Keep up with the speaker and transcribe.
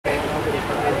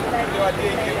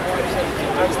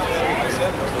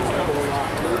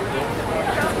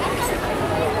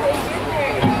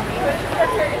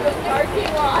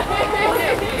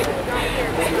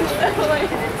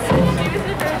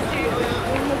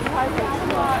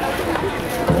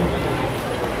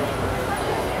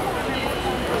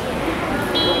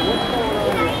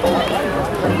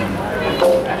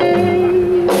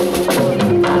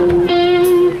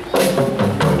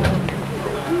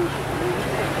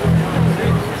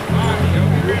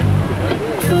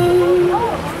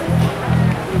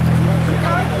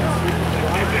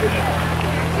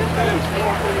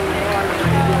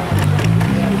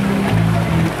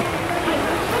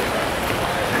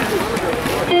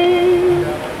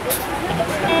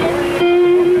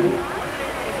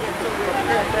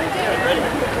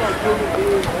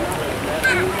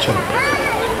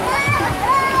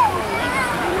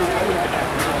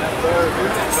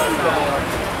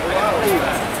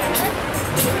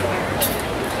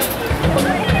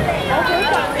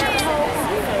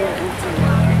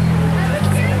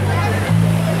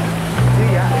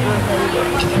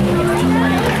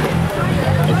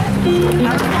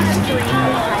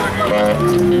Oh,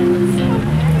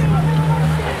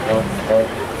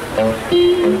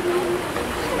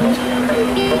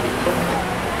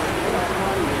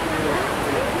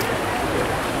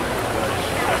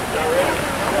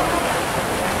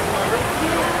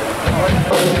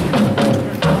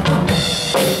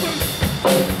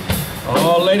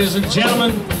 ladies and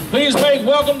gentlemen, please make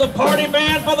welcome the party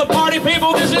band for the party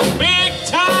people. This is big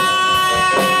time!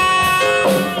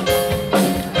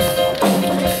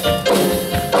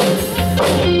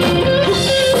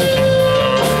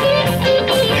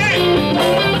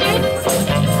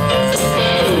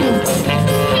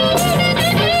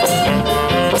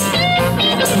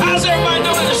 How's everybody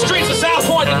doing in the streets of South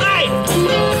Point tonight?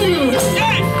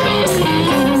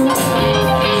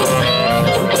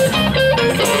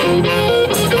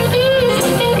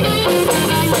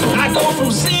 I go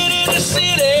from city to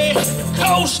city,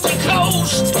 coast to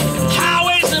coast,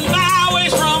 highways and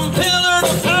byways, from pillar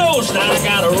to post. I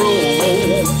gotta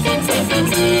roll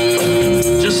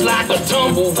just like a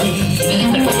tumbleweed.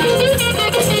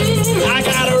 I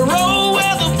gotta roll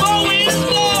where the four winds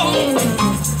blow,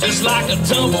 just like a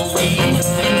tumbleweed.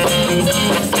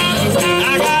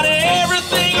 I got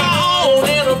everything I own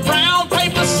in a brown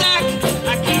paper sack.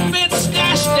 I keep it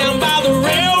stashed down by the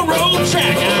railroad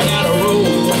track. I gotta roll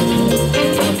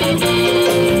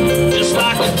just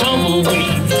like a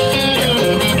tumbleweed.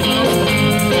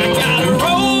 I gotta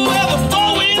roll where the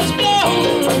four winds blow,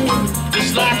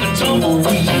 just like a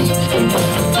tumbleweed.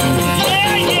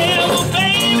 Yeah, yeah, well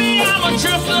baby, I'm a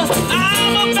drifter,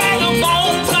 I'm a bag of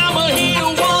bones. I'm a here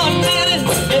one minute,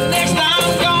 and next I'm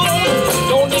gone.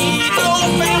 Don't need no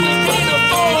family, can't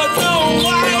afford no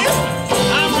wife.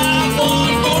 I'm not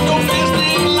one for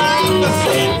domestic life. I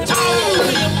said, talk to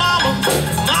your mama,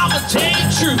 mama tell you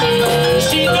true.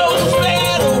 She knows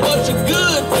better what's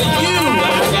good for you. I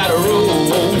gotta roll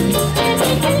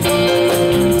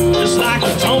just like a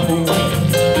tumbleweed.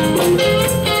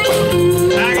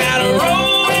 I gotta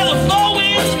roll where the four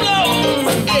winds blow,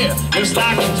 yeah, just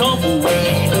like a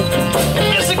tumbleweed.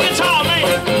 It's a guitar, man.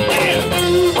 Yeah.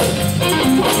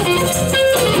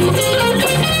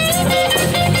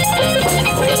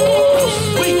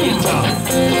 Oh, sweet guitar.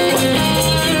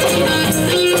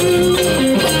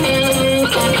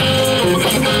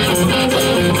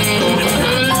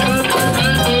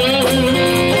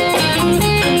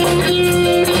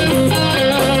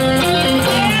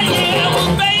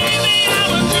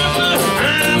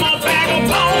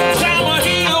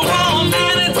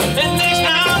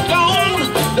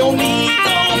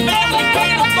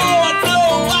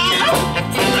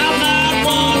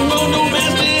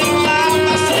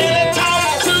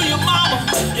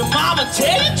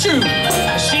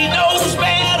 She knows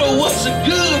better what's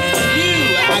good for you.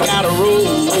 I gotta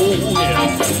roll,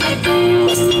 yeah,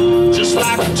 just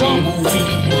like a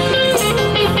tumbleweed.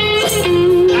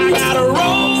 I gotta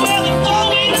roll where the four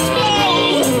winds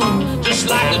blow, just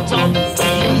like a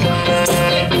tumbleweed.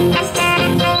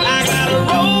 I gotta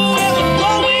roll where the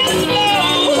four winds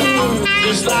blow,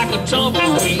 just like a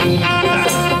tumbleweed.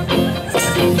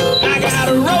 I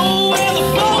gotta roll where the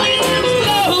four winds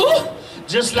blow,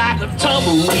 just like a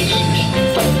tumbleweed.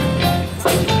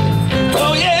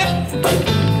 Oh yeah.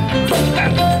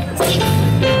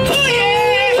 Oh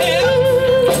yeah.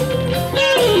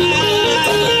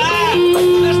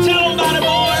 Let's tell them about it,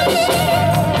 boys.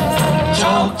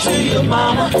 Talk to your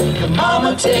mama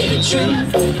tell you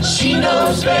truth. She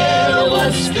knows better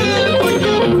what's good for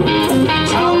you.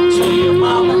 Talk to your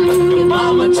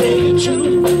mama tell you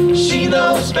truth. She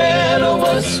knows better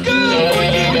what's good for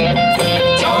you.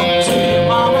 Talk to your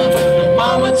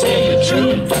mama tell you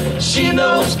truth. She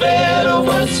knows better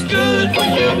what's good for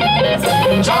you.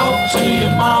 Talk to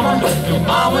your mama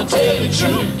tell you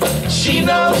truth. She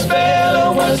knows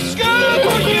better what's good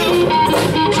for you.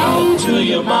 Talk to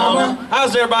your mama.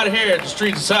 How's everybody here at the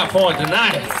streets of South Point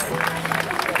tonight?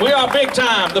 We are big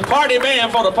time, the party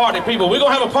band for the party people. We're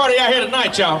gonna have a party out here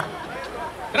tonight, y'all.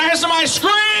 Can I hear somebody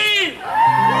scream?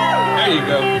 There you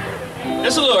go.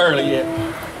 It's a little early yet.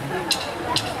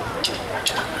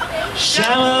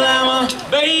 Shamalama,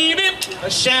 baby, a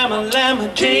shamalama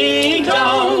King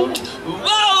Kong.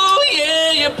 Whoa,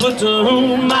 yeah, you put the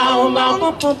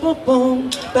boom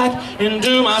back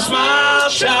into my smile,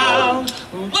 child.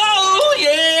 Whoa,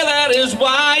 yeah, that is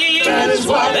why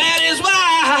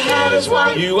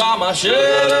you are my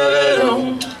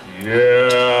shirt.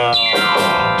 Yeah.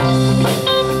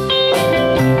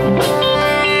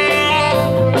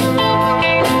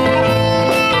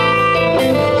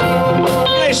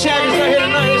 Shaggers right here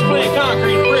tonight. Let's play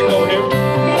concrete and brick over here.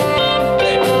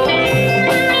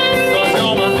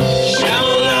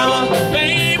 Shamalama,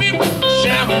 baby,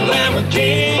 shamalama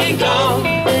King Kong.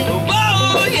 Whoa,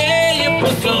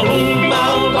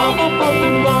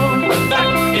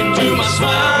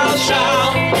 smile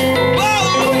shine.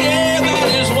 Oh yeah, that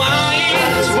is why.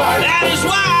 That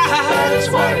is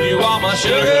why you are my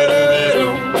sugar.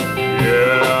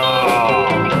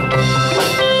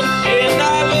 And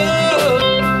I love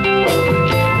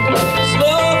this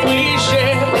love we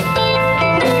share,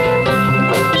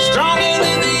 stronger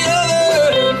than the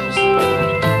others.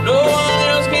 No one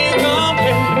else can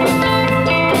compare.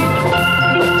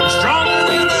 Stronger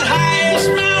than the highest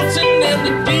mountain and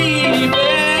the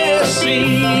deepest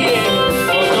sea.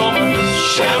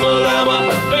 Shamalama,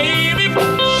 baby,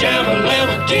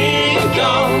 shamalama, ding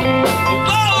dong.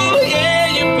 Oh yeah,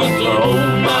 you put the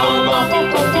whole mama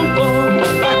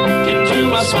back into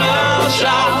my smile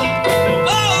shop.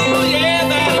 Oh yeah,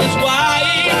 that is why.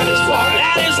 That is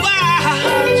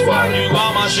why you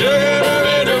are my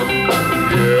sugar.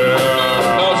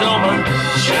 Cause you're my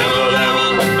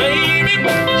shamalama, baby,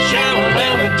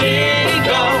 shamalama, ding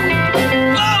dong.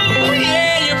 Oh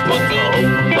yeah, you put the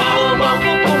whole mama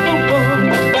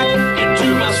back into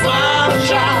my smile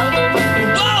shop.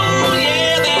 Oh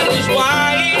yeah, that is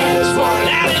why.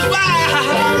 That is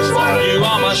why you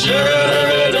are my sugar.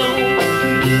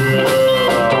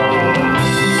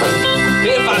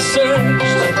 If I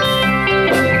searched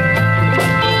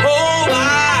oh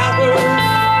my world,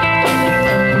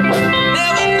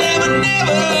 never, never,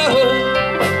 never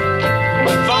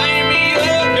find me a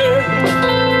girl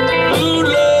who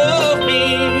loved me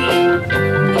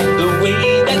the way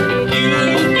that you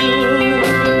do.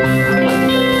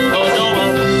 Oh no,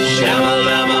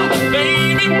 shamalama,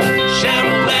 baby,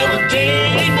 shamalama,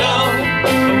 ding dong.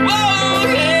 Oh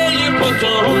yeah, you put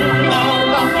the whole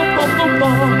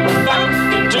back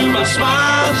into my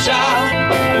smile shop.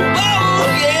 Oh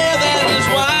yeah, that is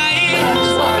why.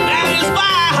 That is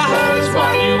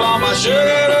why you are my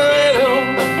sugar.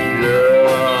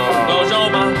 Cause you're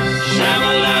my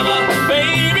shamalama,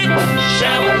 baby,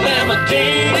 shamalama,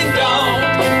 ding dong.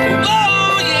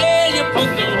 Oh yeah, you put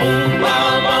the whole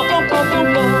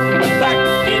back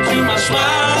into my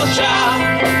smile shop.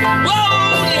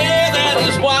 Oh yeah, that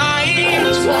is why. That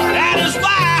is why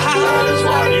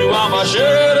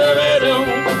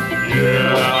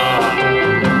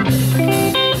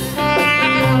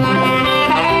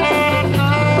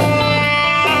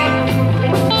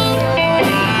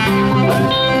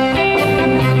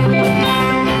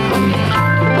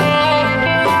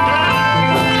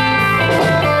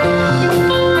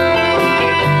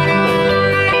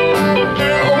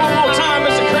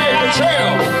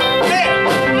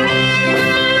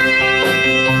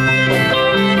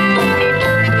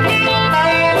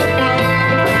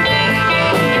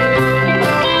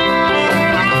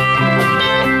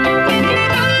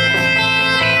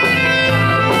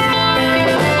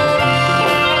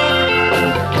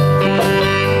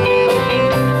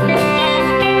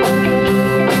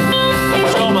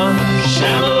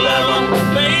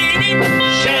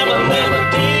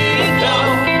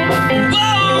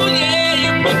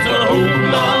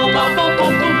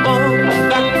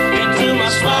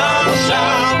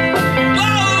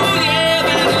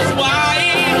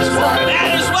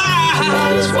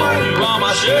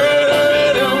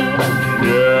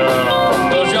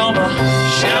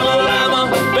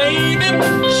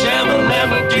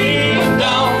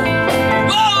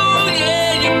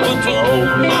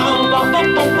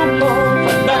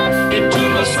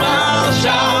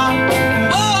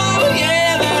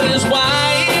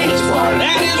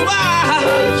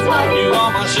you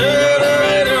are my sugar.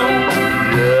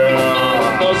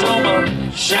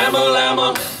 Shamalama,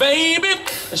 baby,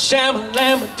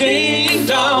 shamalama, ding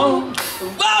dong.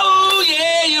 Oh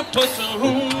yeah, you put the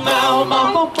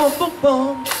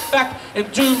back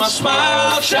into my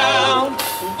smile shout.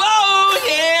 Oh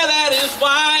yeah, that is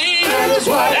why.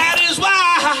 That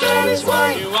is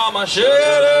why you are my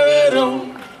shadow.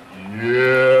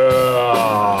 Yeah.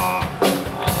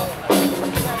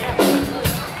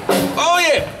 Oh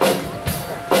yeah.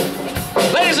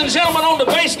 Ladies and gentlemen, on the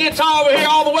bass guitar over here,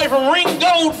 all the way from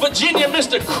Ringgold, Virginia,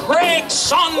 Mr. Craig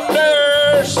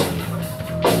Saunders.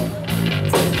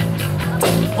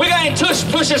 We got any tush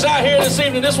pushers out here this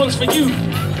evening. This one's for you.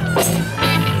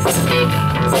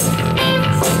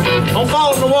 Don't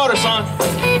fall in the water, son.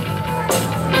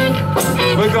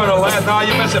 We're gonna laugh. No,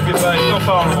 you mess up your face. Don't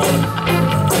fall in the water.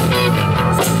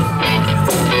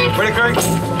 Ready, Craig?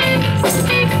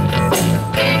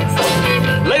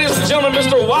 Ladies and gentlemen,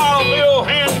 Mr. Wild Bill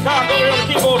Hancock over here on the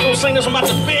keyboard gonna sing this one about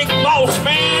the Big Boss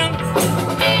Man.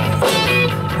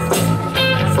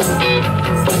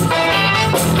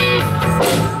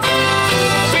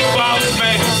 Big Boss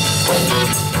Man.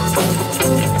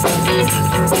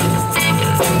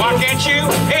 Why can't you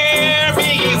hear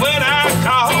me when I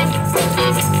call?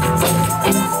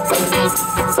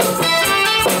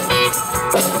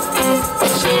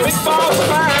 Said, big boss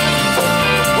man,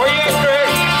 where you at, Craig?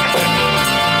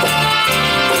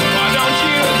 Why don't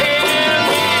you hear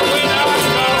me when I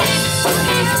call?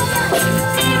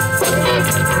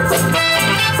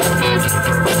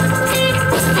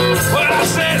 Well, I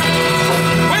said,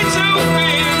 way too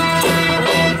big.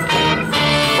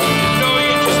 You know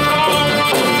you just called.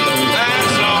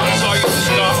 That's all you just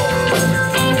called.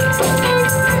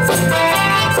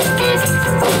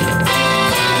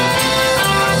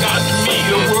 Got me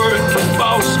a working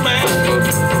boss man,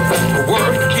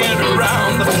 working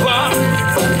around the clock.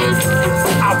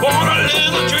 I want a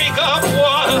little drink of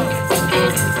water,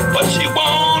 but she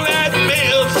won't let me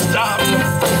stop.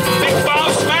 Big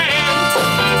boss man,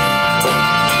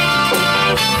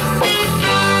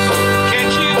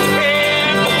 can't you hear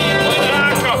me when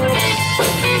I call?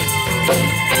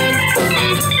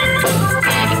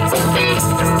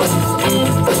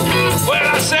 Well,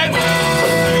 I said,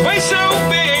 you ain't so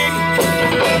big.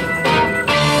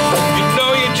 You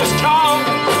know you just talk.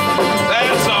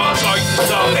 That's all you just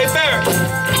talk. Hey, Barry,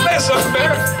 play something,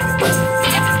 Barry.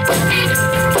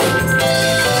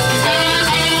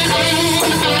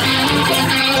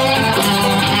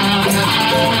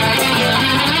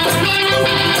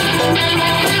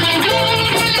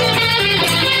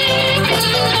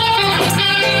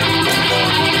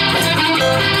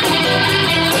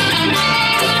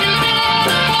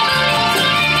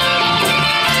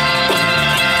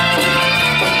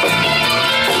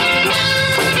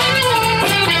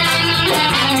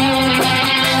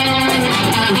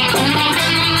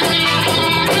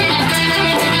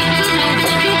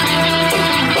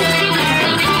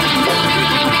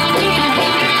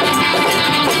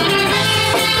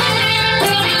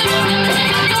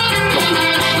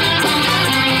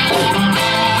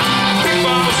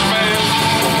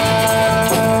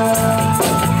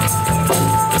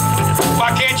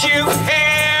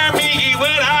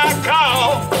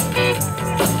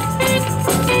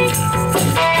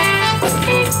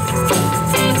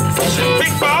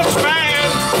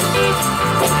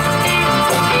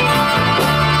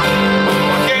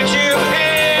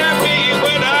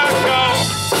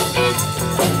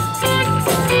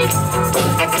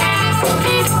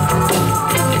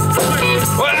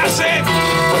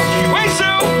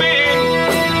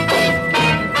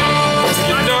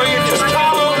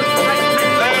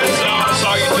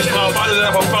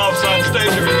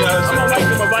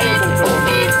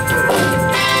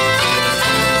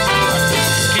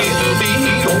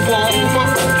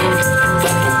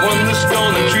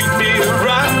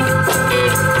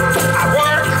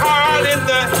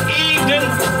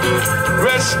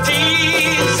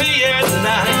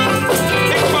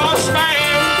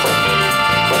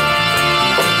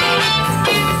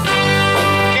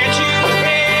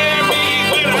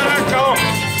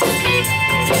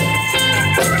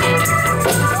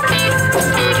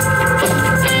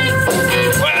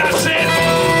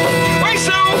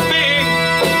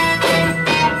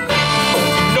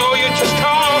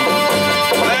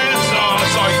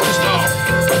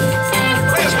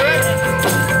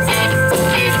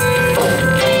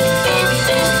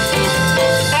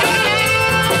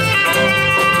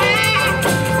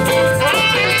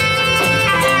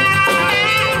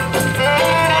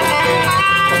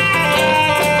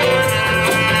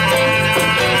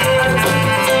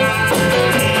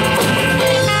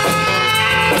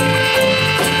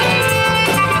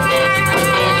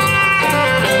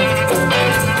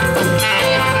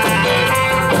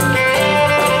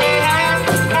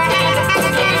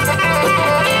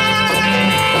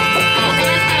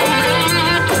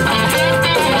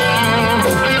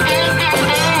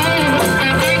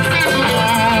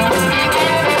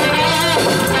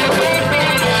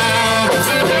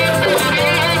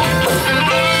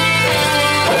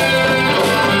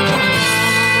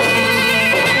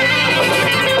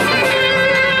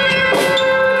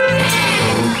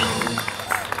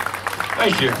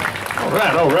 Thank you. All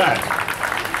right, all right.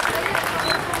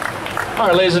 All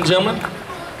right, ladies and gentlemen,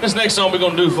 this next song we're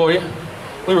going to do for you,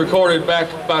 we recorded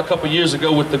back about a couple years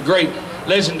ago with the great,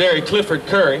 legendary Clifford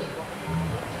Curry.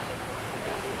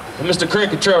 And Mr. Craig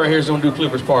Cottrell right here is going to do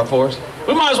Clifford's part for us.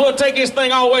 We might as well take this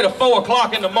thing all the way to 4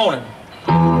 o'clock in the morning.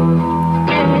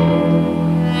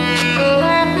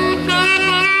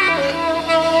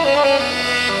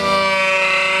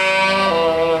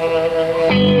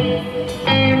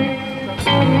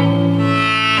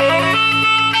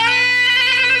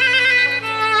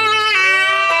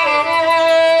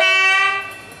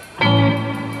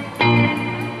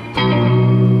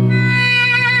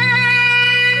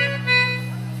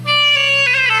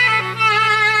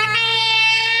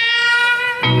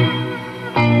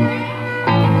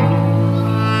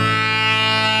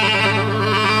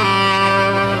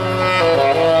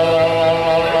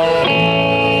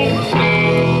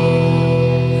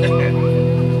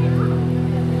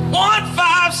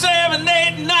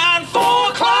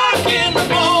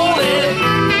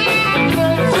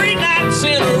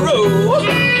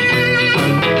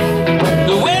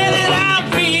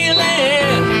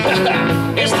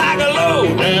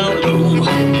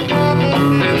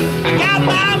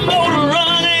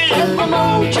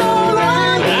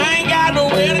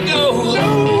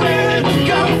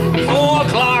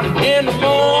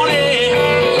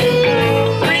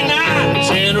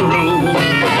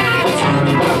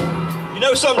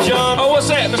 something, John? Oh, what's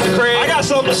that, Mr. Craig? I got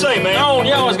something to say, man. Oh,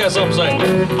 you always got something to say.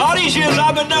 All these years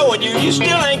I've been knowing you, you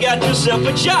still ain't got yourself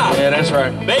a job. Yeah, that's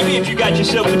right. Maybe if you got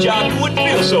yourself a job, you wouldn't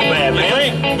feel so bad,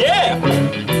 man. Yeah.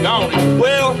 Gone.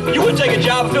 Well, you would take a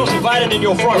job if it was invited in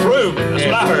your front room. That's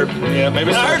what I heard. Yeah,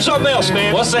 maybe And so. I heard something else,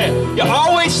 man. What's that? You're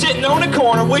always sitting on the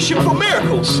corner wishing for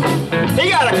miracles. He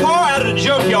got a car out of the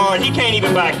junkyard. He can't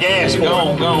even buy gas for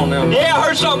it. Go on now. Yeah, I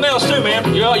heard something else too,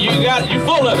 man. You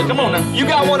full of it. Come on now. You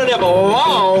got one of them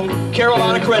long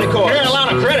Carolina credit cards.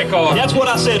 Carolina credit card. That's what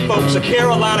I said, folks, a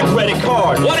Carolina credit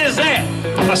card. What is that?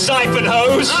 A siphon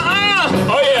hose.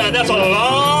 Oh yeah, that's a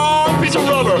long piece of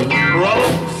rubber.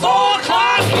 4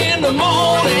 o'clock in the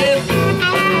morning,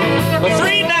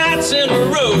 3 nights in a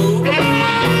row. The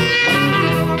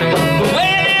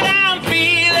way that I'm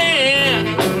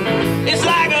feeling, it's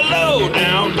like a low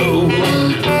down low.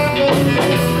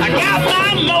 I got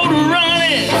my motor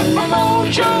running, but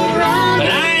I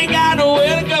ain't got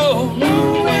nowhere to go.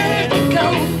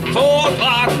 4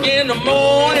 o'clock in the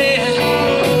morning,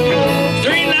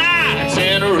 3 nights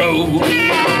in a row.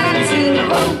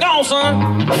 Go on, son.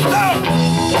 Go.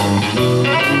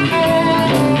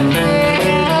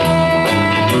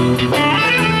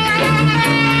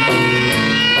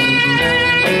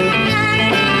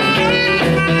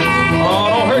 Oh,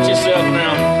 don't hurt yourself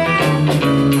now.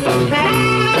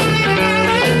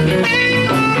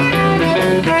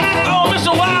 Oh,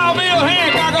 Mr. Wild Bill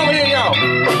Hancock over here, y'all.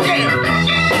 Yeah.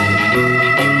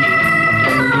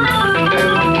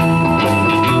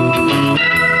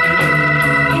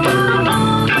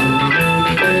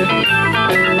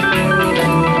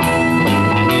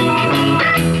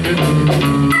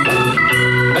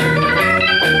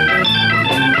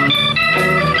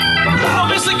 Oh,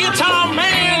 Mr. Guitar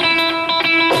Man.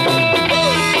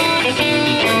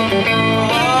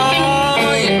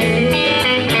 Oh,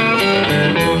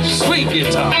 yeah. Sweet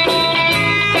guitar.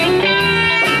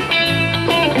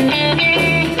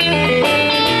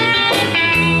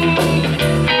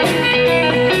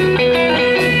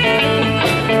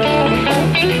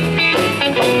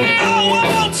 Oh, one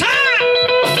more time.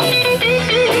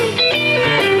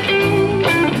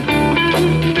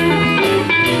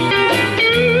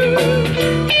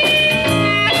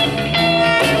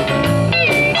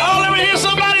 Oh, let me hear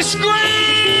somebody scream!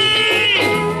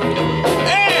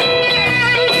 Yeah.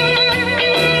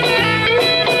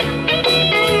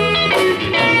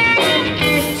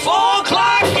 4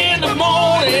 o'clock in the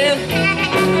morning,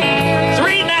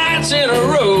 3 nights in a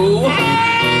row.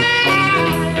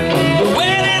 The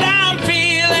way that I'm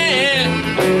feeling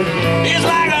is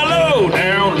like a low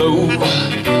down low.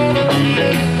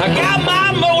 I got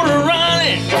my motor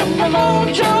running,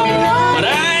 but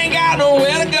I ain't got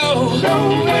nowhere to go.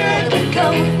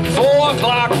 4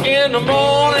 o'clock in the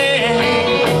morning,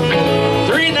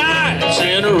 3 nights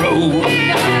in a row.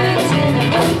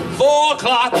 4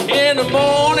 o'clock in the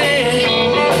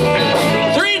morning,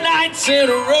 3 nights in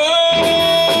a row.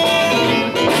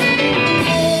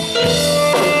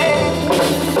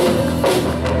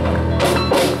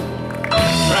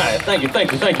 Right, thank you.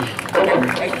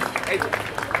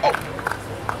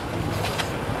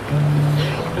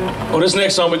 Well, this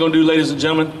next song we're gonna do, ladies and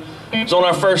gentlemen, it's on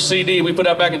our first CD we put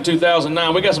out back in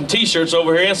 2009. We got some t-shirts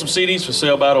over here and some CDs for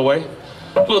sale, by the way.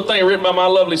 A little thing written by my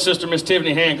lovely sister, Miss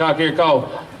Tiffany Hancock here, called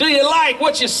Do You Like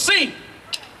What You See?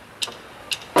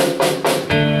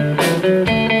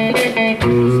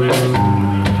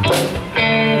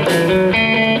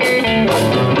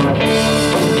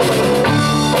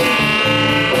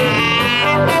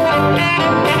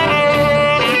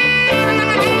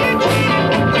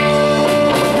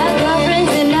 My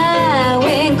girlfriends and I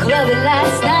went clubbing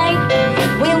last night.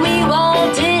 When we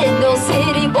walked in, those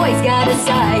city boys got a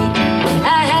sight.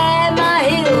 I had my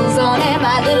heels on and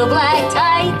my little black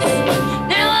tights.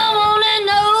 Now I wanna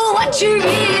know what you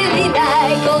really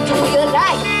like. Oh, do you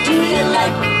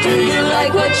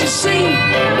like what you see?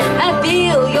 I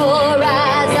feel your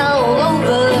eyes all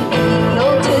over me.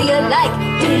 Oh, do you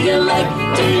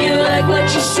like what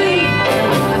you see? I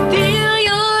feel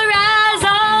your eyes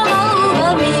all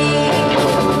over me.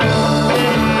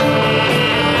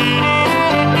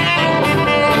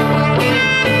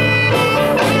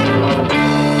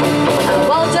 I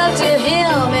walked up to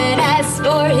him and asked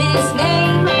for his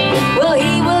name. Well,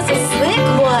 he was a slick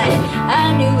one,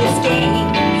 I knew his game.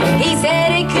 He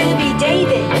said it could be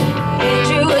David,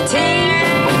 Andrew, or Tim.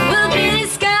 Well,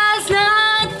 this guy's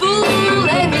not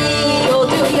fooling me. Oh,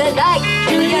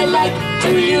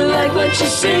 do you like what you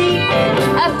see?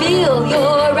 I feel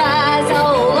your eyes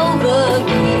all over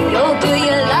me. Oh, do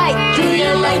you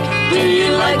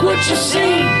like what you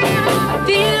see? I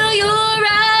feel your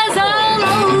eyes all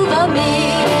over me.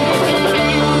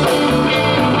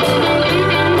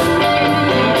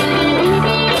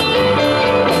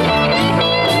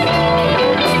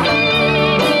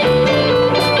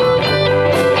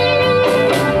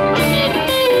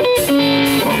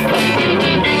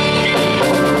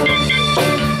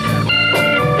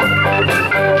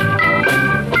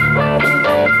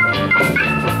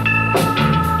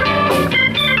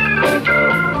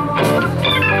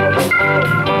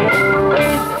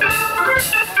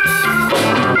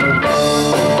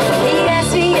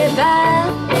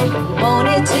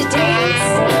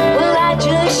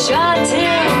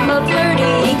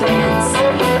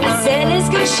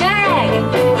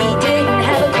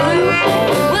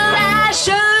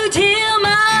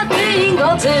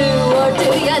 do, or do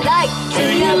you like, do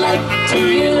you like, do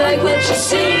you like what you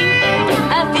see?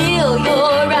 I feel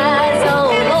your eyes all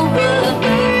over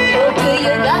me. Oh, do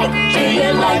you like, do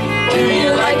you like, do you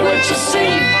like what you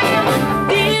see?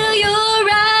 Feel your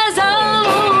eyes all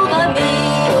over me.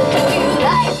 Oh, do you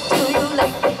like, do you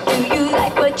like, do you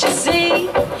like what you see?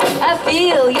 I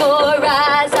feel your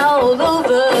eyes all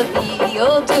over me.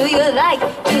 Oh, do you like,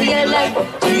 do you like,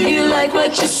 do you like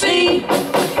what you see?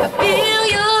 I feel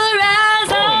your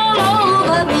eyes all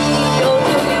over me. Oh,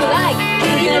 do you like,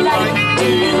 do you like, do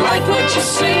you like what you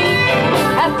see?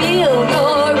 I feel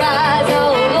your eyes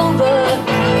all over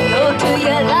me. Oh, do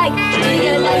you like, do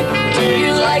you like, do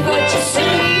you like what you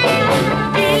see?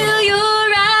 Feel your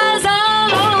eyes all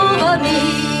over me.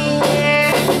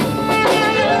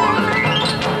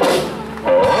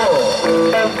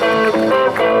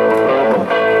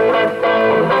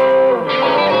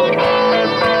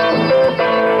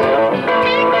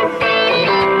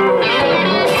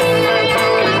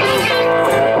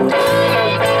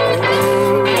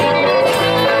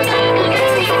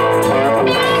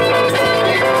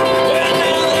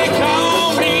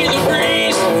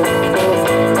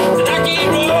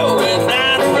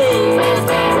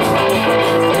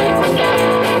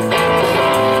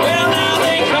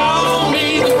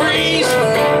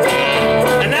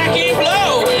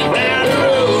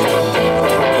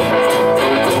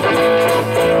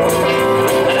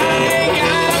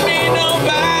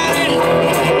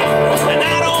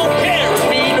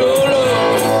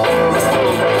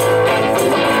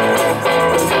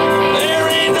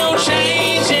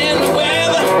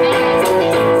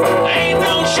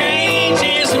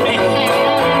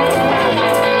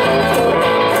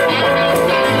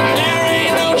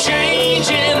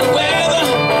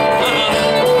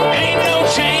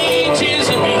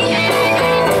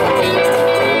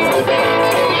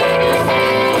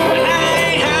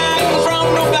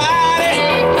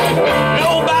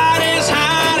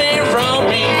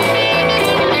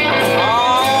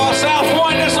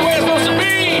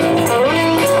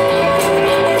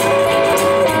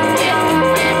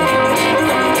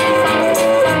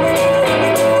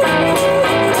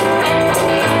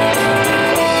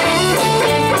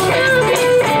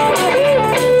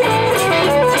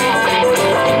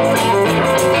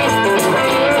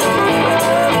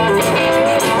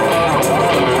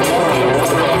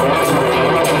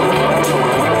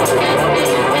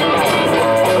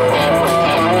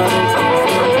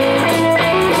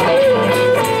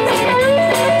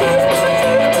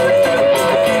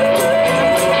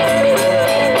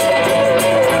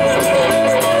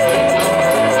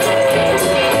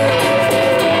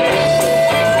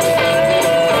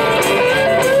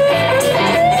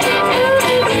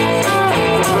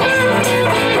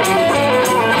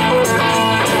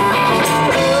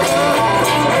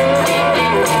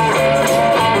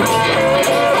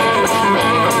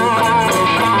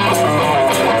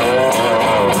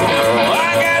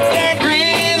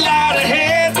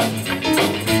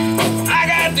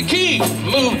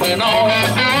 moving on.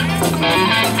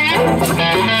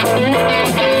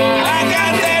 I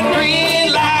got that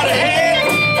green light ahead,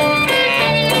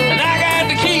 and I got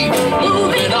to keep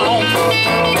moving on.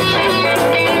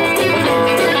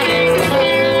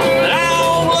 And I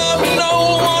don't love no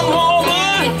one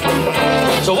woman,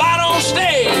 so I don't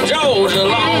stay in Georgia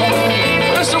long.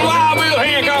 Mr. Wild Bill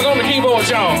Hancock on the keyboard,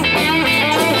 y'all.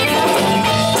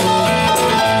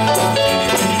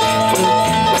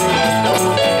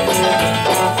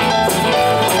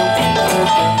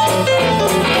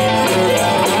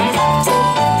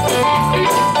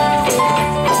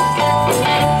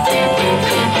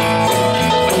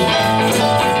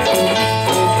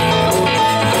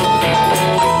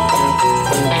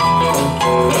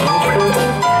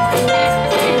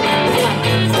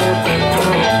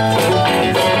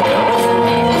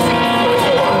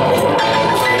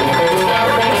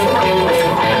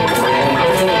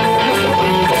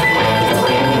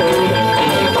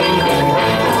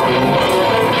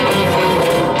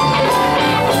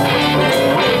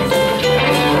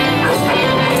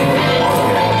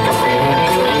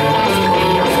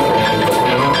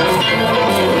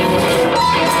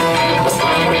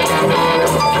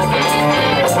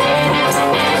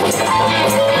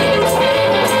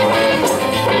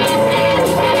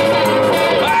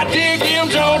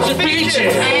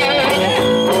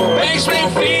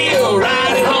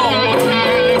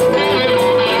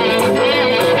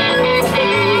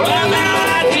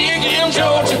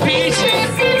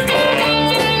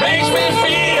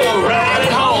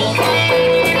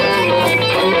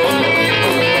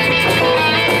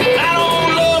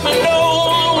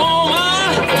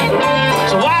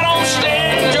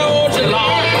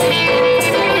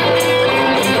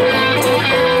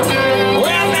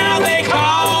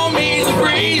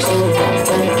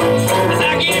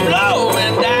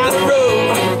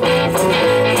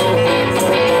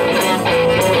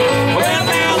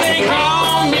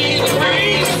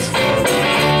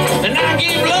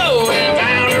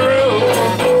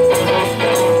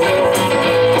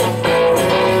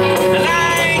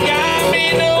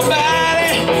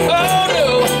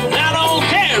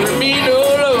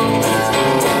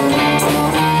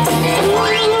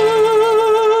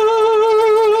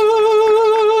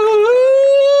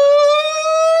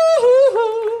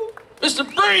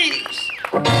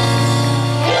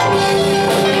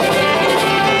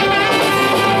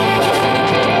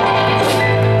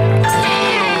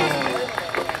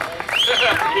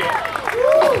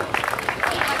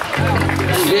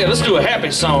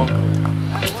 next song.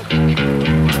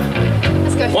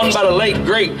 Let's go. One by the late,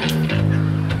 great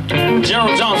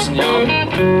General Johnson, y'all.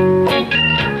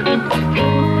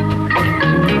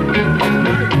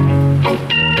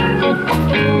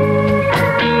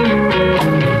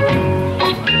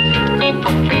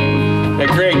 Hey,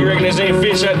 Greg, you reckon there's any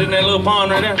fish out there in that little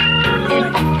pond right there?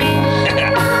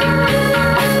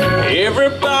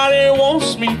 Everybody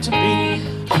wants me to be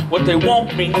what they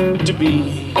want me to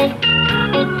be,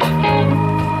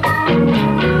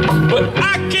 but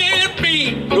I can't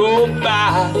be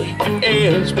nobody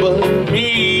else but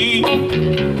me.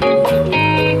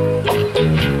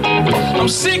 I'm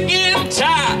sick and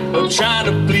tired of trying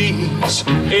to please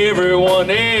everyone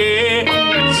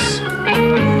else.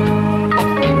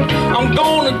 I'm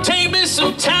gonna take me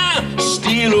some time,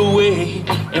 steal away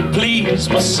and please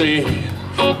myself.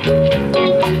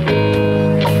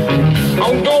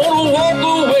 I'm gonna walk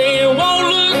away and won't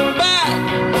look back.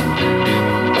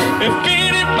 If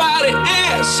anybody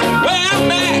asks where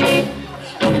I'm at,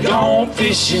 I'm gone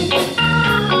fishing,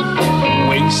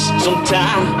 waste some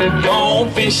time, gone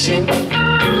fishing,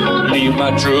 leave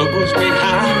my troubles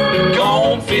behind,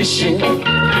 gone fishing,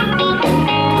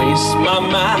 waste my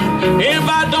mind. If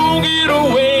I don't get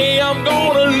away, I'm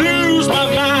gonna lose my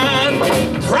mind.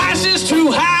 Price is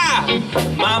too high,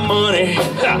 my money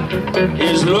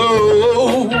is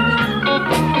low.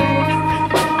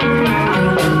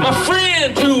 My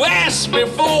friend who asked me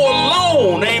for a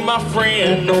loan ain't my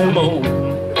friend no more.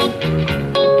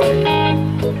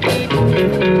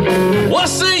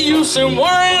 What's the use in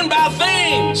worrying about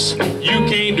things you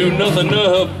can't do nothing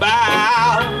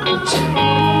about?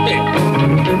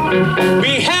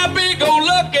 Be happy, go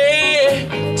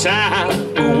lucky,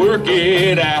 time will work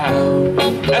it out.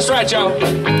 That's right, y'all.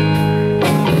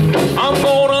 I'm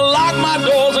gonna lock my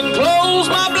doors and close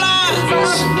my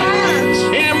blinds.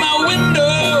 In my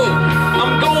window,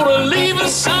 I'm gonna leave a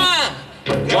sign.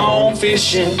 Gone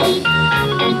fishing,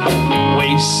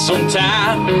 waste some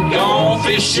time. Gone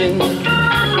fishing,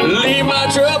 leave my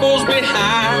troubles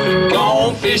behind.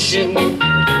 Gone fishing,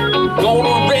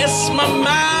 gonna rest my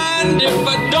mind. If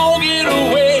I don't get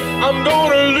away, I'm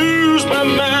gonna lose my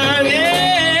mind,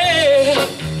 yeah.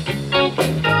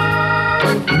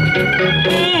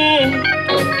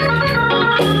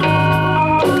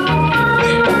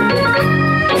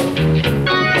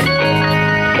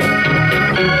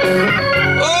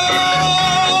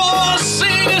 Oh,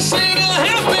 sing a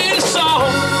happy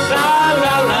song. La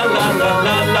la la la la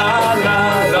la la la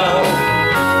la.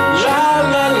 La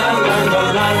la la la la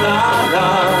la la la.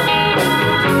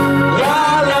 La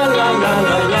la la la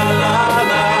la la la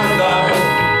la la.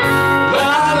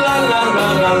 La la la la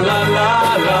la la la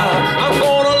la. I'm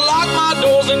gonna lock my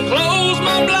doors and close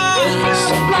my blinds.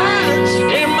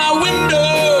 In my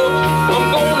window, I'm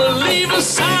gonna leave a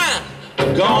sign.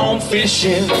 Gone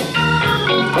fishing,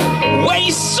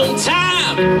 waste some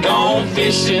time. Gone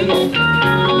fishing,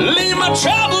 leave my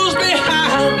troubles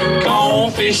behind.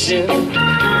 Gone fishing,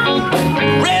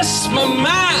 rest my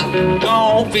mind.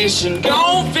 Gone fishing,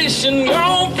 gone fishing,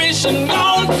 gone fishing,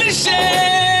 gone fishing.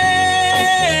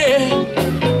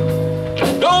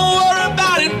 Don't worry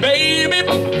about it, baby.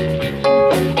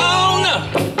 Oh no.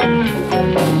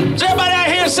 Is everybody out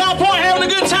here in South Point having a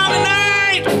good time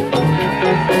tonight?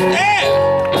 Yeah.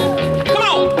 Come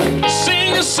on.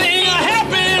 Sing a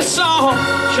happy song.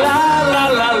 La la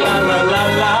la la la la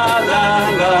la la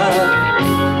la.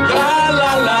 La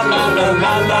la la la la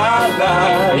la la la.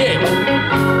 Yeah.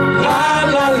 La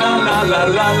la la la la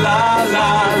la la la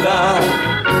la.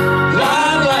 La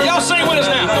la. Y'all sing with us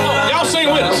now. Come on. Y'all sing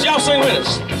with us. Y'all sing with us.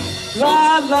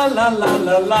 La la la la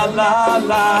la la la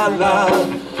la la.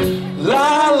 La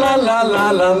la la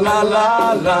la la la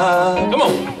la la. Come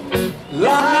on.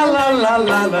 La la la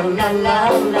la la la la la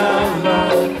la.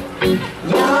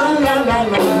 La la la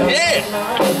la. Yeah.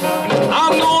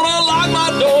 I'm gonna lock my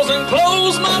doors and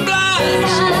close my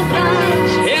blinds.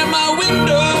 In my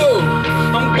window,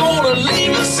 I'm gonna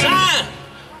leave a sign.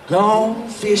 Gone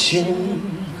fishing.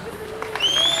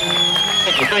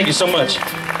 Thank you so much.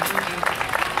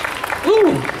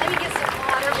 Woo.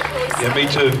 Let me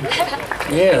get some water before we Yeah, me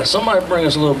too. Yeah, somebody bring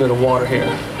us a little bit of water here.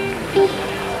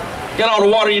 Got all the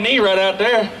water you need right out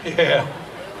there. Yeah.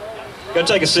 Gotta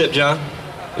take a sip, John.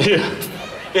 Yeah.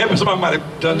 Yeah, but somebody might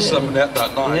have done something of that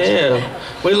not nice. Yeah.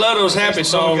 We love those happy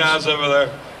Those little songs. guys over there.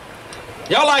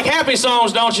 Y'all like happy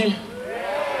songs, don't you?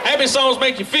 Happy songs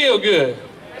make you feel good.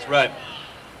 That's right.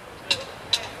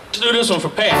 Let's do this one for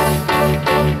Pat.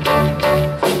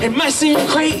 It might seem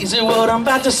crazy what I'm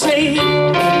about to say.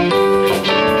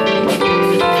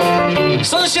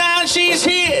 Sunshine, she's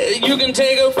here, you can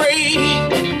take a break.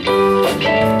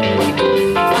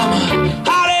 I'm a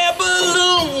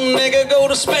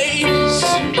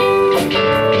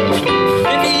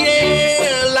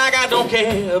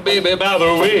yeah, baby, by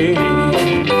the way.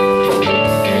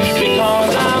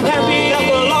 Because I'm happy. Clap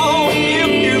along if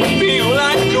you feel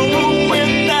like a room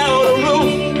without a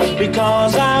roof.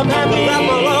 Because I'm happy. Clap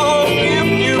along if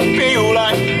you feel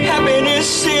like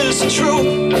happiness is the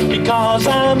truth. Because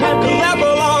I'm happy. Clap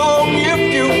along if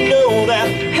you know that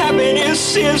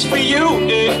happiness is for you.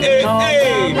 Hey.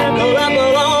 Clap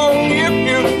along if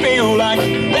you feel like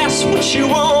that's what you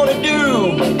want to do.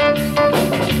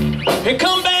 Here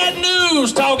come bad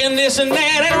news, talking this and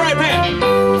that. Ain't it right, Pat?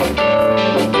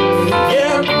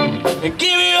 Yeah.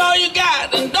 Give you all you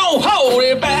got and don't hold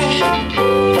it back.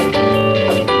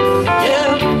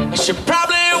 Yeah. I should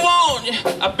probably warn you,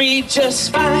 I'll be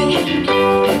just fine.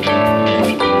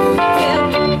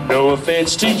 Yeah. No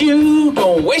offense to you,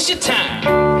 don't waste your time.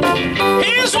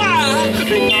 Here's why.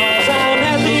 Because I'm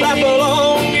happy. Clap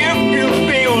along if you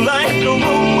feel like a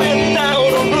room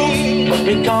without a roof.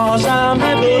 Because I'm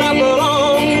happy. Clap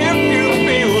along if you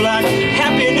feel like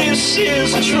happiness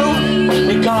is the truth.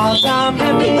 Because I'm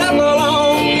happy. Clap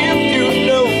along if you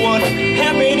know what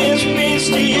happiness means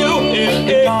to you.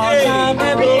 Because I'm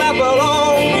happy. Clap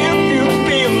along if you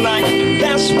feel like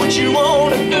that's what you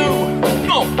want to do.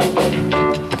 Come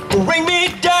on. Bring me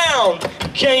down,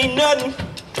 can't nothing.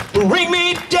 Bring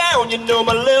me down, you know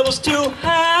my level's too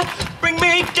high. Bring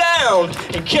me down,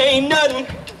 can't nothing.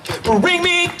 Bring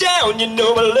me down, you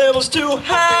know my level's too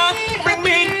high. Bring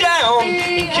me down,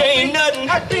 can't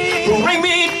nothing. Bring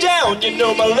me down, you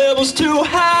know my level's too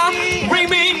high. Bring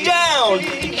me down,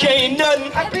 can't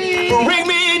nothing. Bring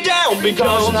me down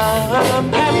because I'm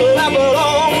happy. Clap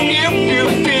along if you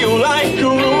feel like a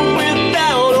room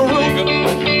without a roof.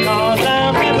 Because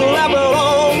I'm happy. Clap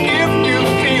along if you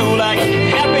feel like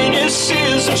happiness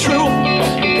is the truth.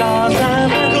 Because I'm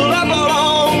happy. Clap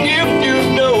along if you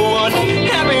know what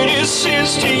happiness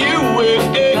is to you.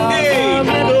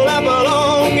 Clap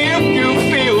along if you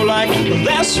feel like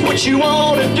that's what you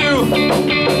want to do.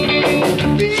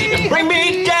 Bring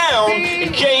me down,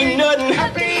 can't nothing.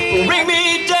 Bring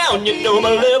me down, you know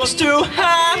my level's too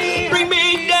high. Bring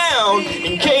me down,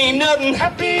 can't nothing.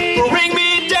 Bring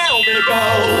me down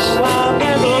because I'm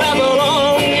happy. Clap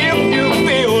along if you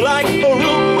feel like a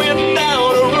room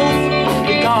without a roof.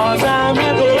 Because I'm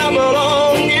happy. Clap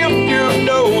along if you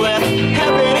know that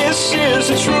happiness is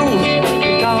the truth.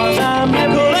 Because I'm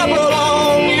happy. Clap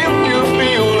along if you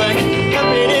feel like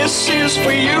happiness is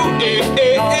for you.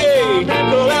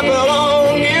 Clap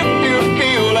along if you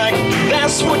feel like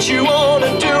that's what you want to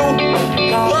do.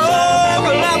 Oh,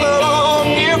 clap along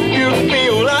if you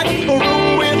feel like a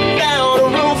room without a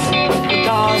roof.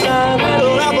 Because I'm happy.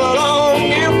 Clap along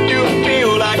if you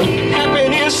feel like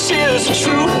happiness is the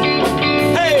truth.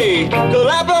 Hey,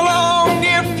 clap along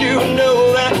if you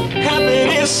know that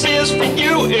happiness is for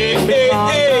you.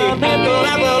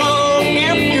 Clap along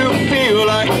if you feel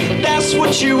like that's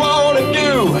what you want to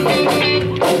do.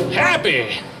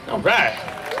 Happy. All right.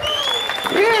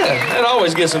 Yeah, that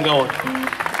always gets them going.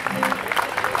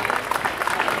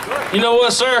 You know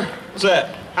what, sir? What's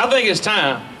that? I think it's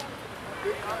time.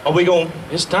 Are we going?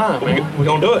 It's time, man. We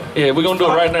gonna do it? Yeah, we're gonna do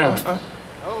it right now.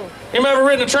 You ever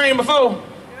ridden a train before?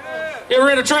 You ever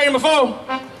ridden a train before?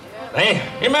 Man.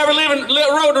 You ever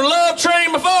rode the love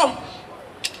train before?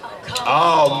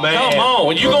 Oh man. Come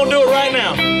on, you gonna do it right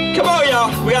now. Come on, y'all.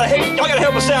 Y'all gotta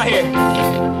help us out here.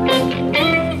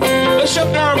 Let's show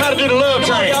Durham how to do the love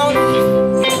Come on, train. y'all.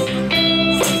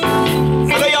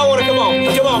 I know y'all wanna come on.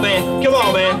 Come on, man. Come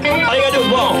on, man. All you gotta do is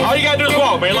walk. All you gotta do is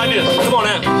walk, man, like this. Come on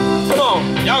now. Come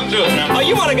on. Y'all can do it now. Oh,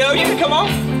 you wanna go? You can come on.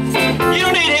 You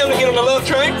don't need him to get on the love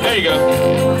train. There you go.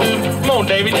 Come on,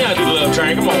 David. You know how to do the love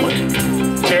train. Come on, man.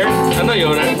 Terry, I know you're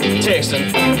over there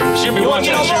texting. She'll be You wanna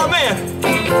watching get on the show. board, man?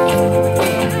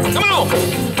 Come on.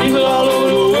 People all over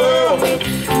the world,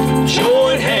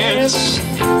 join hands,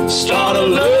 start a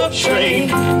love train,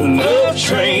 love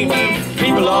train.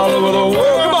 People all over the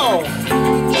world, come on,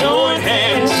 join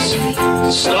hands,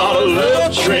 start a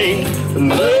love train,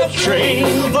 love train.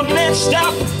 The next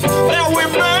stop that we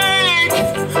make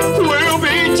will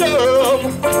be Durham.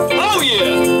 Oh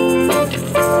yeah.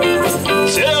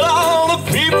 Tell all the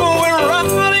people we're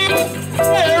riding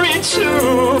married to.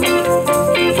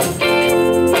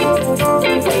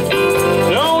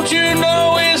 Don't you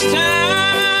know it's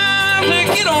time to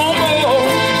get on board?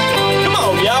 Come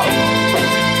on, y'all.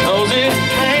 'Cause it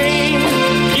ain't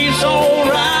keeps on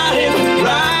riding,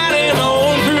 riding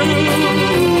on through.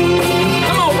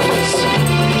 Come on,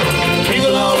 people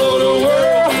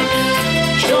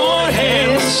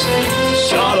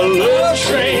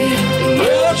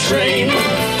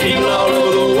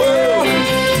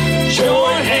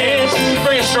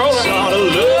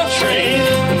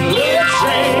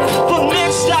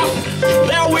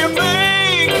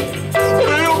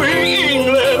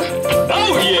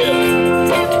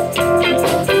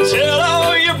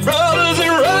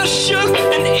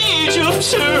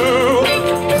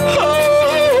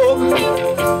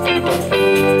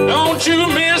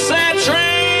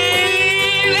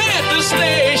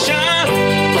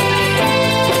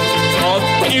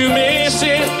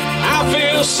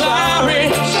sorry,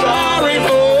 sorry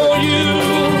for you.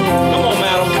 Come on,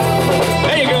 madam.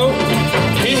 There you go.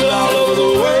 People all over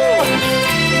the world,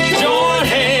 join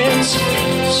hands,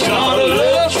 start a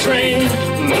love train,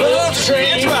 love train.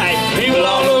 That's right. People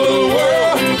all over the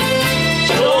world,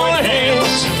 join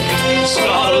hands,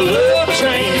 start a love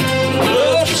train,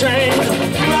 love train.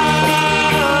 People all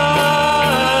over the world,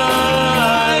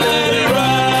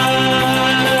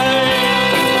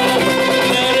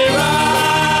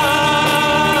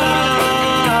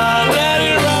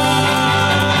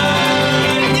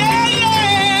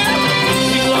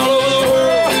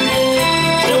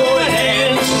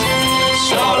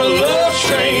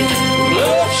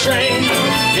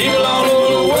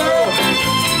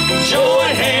 join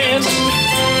hands,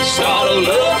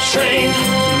 start a love train,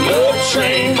 love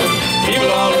train. People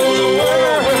all over the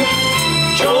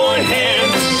world, join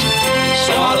hands,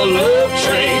 start a love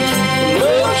train,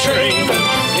 love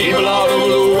train. People all over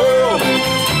the world,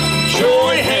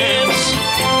 join hands,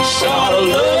 start a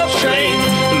love train,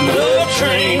 love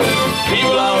train.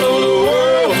 People all over the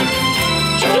world,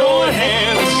 join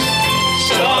hands,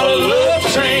 start a love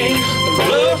train,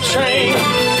 love train.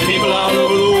 People all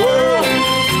over the world,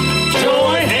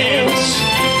 join hands,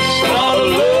 start a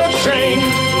love train,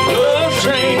 love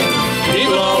train.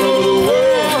 People all over the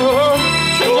world,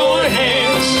 join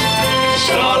hands,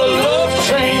 start a love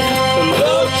train,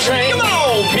 love train. Come on!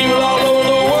 People all over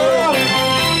the world,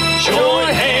 join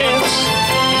hands,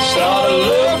 start a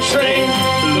love train,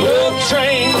 love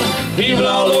train. People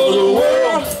all over the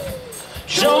world,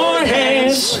 join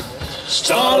hands,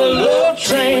 start a love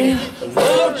train,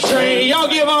 love train. Y'all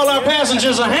give all our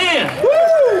passengers a hand. Woo!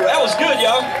 That was good,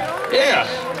 y'all. Yeah.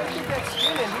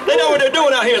 They know what they're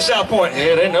doing out here at South Point.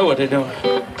 Yeah, they know what they're doing.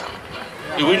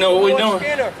 Do we know what we're doing?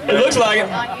 It looks like it.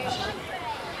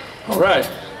 All right.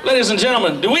 Ladies and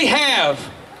gentlemen, do we have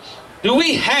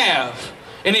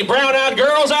any brown-eyed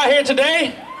girls out here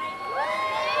today?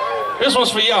 This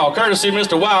one's for y'all, courtesy of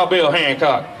Mr. Wild Bill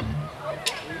Hancock.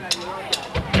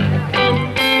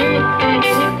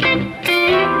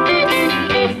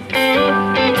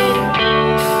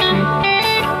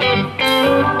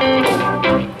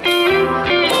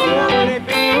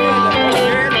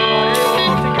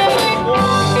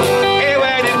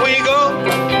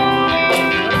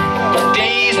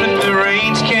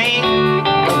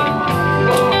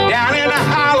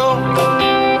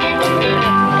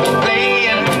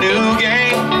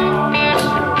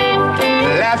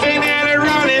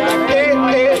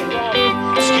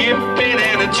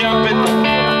 Jumping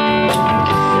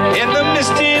in the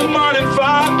misty morning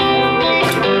fog,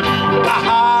 our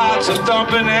hearts are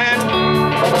thumping and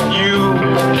you,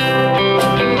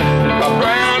 a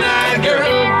brown-eyed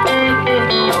girl,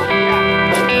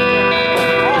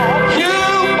 you,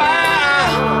 my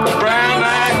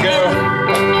brown-eyed girl.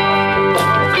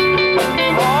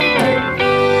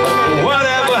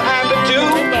 Whatever happened to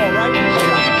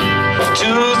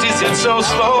Tuesdays? It's so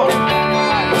slow.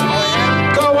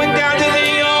 Going down to the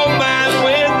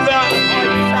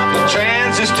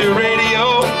transistor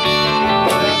radio,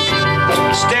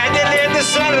 standing in the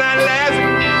sunlight laughing,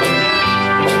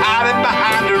 hiding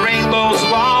behind the rainbow's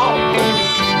wall,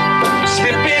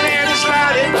 slipping and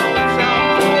sliding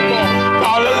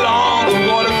all along the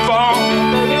waterfall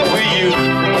with you,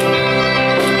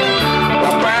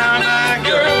 a brown-eyed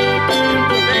girl.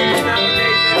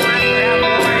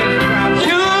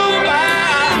 You,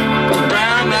 my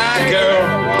brown-eyed girl.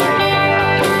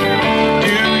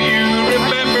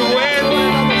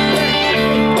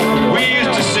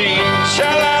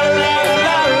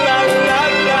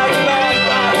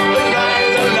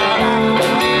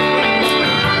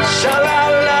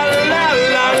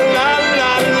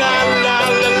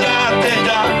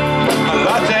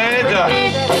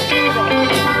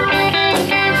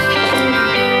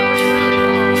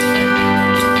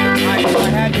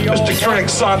 Mr. Craig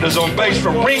Saunders on bass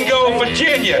from Ringo,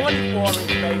 Virginia.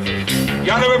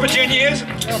 Y'all know where Virginia is?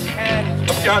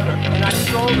 Up yonder.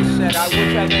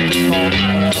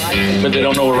 But they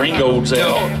don't know where Ringo's at.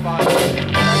 No.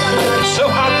 So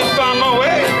hard to find my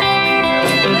way.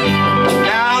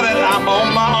 Now that I'm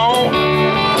on my own.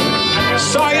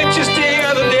 Saw you just the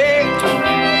other day.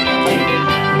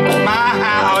 My,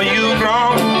 how you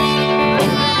grown.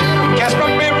 Cast my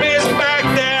memories back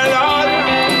there, Lord.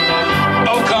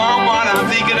 Oh, come on, I'm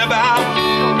thinking about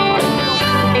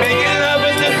making love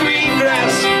in the green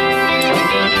grass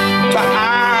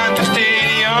behind the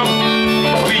stadium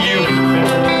with you,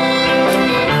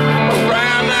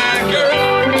 brown-eyed girl.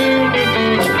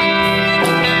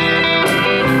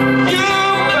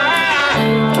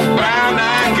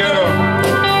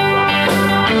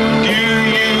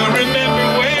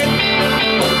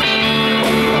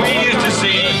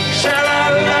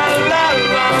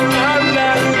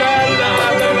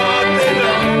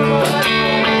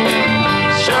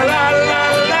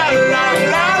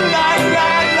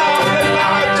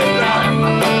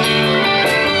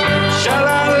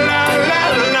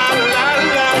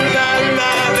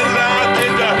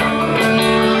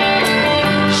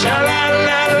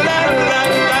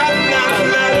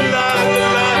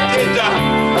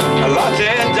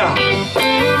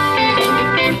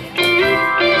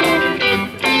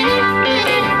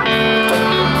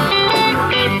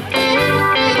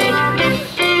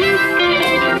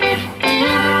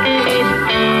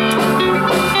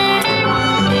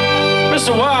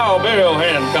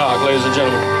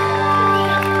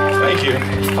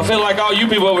 I feel like all you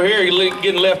people over here are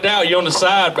getting left out. You're on the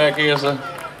side back here, so.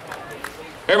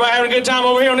 Everybody having a good time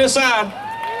over here on this side?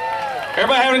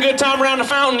 Everybody having a good time around the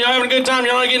fountain? Y'all having a good time?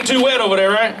 Y'all not getting too wet over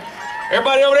there, right?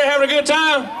 Everybody over there having a good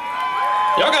time?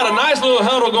 Y'all got a nice little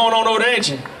huddle going on over there, ain't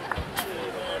you?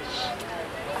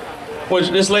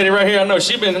 Well, this lady right here, I know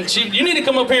you need to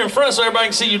come up here in front so everybody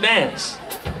can see you dance.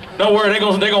 Don't worry, they're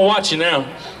gonna watch you now.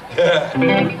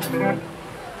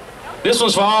 This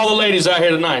one's for all the ladies out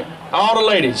here tonight. All the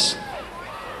ladies.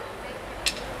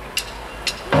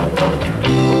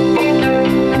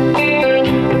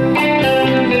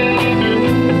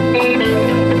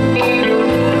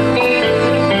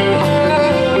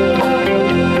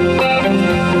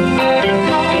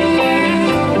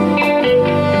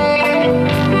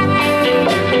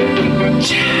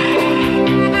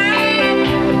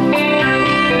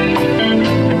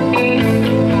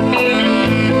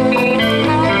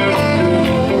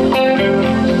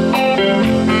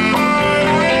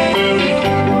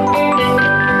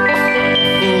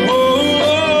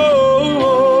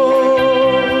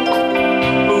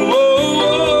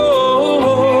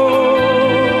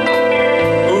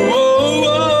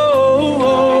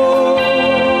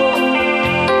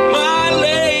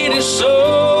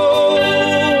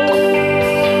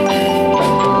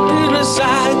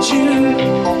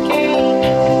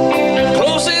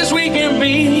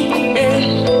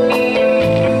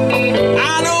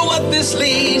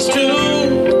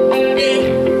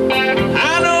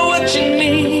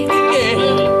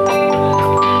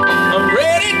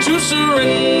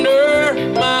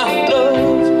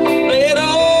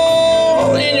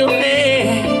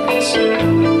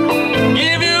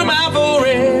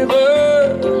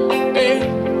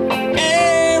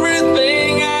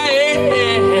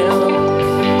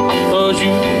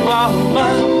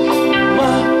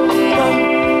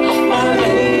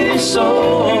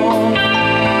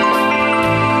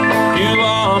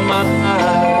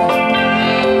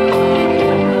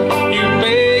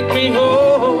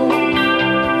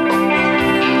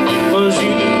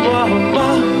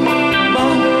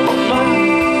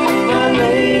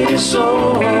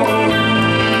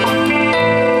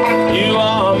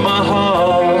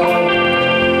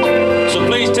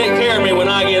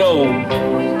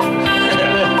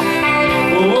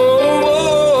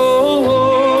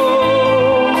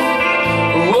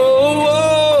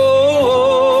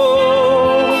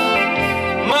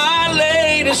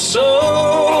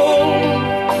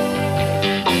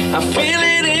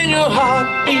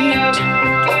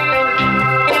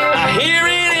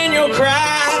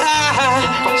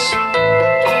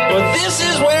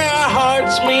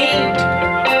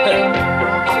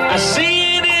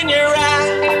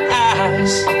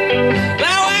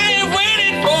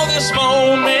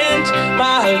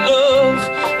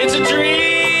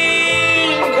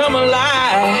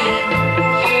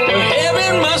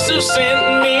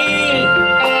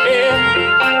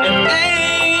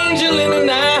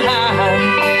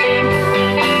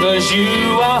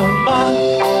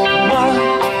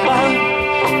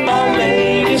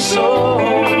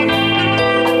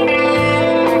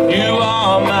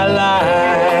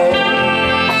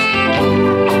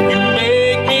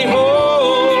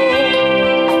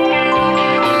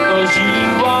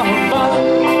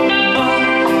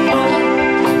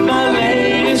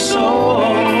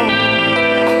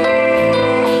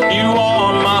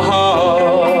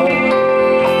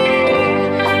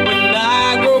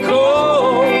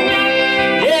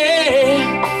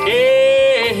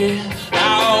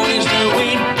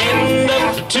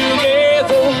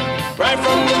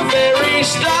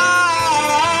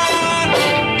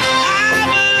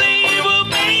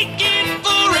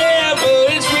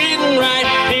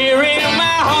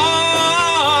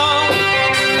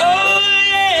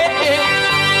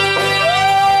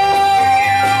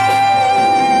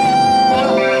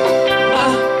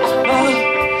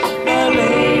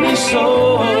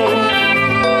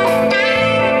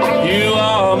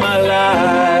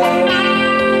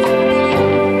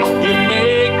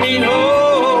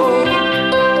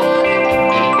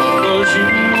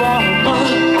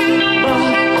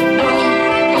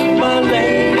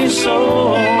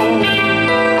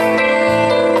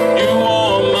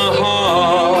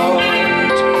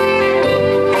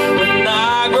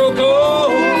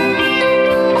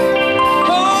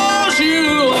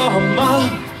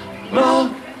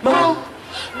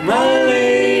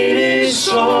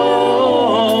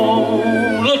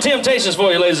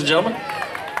 For you, ladies and gentlemen.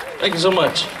 Thank you so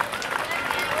much.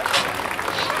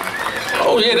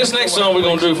 Oh yeah, this next song we're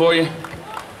gonna do for you.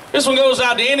 This one goes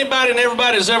out to anybody and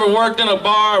everybody that's ever worked in a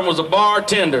bar and was a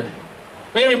bartender.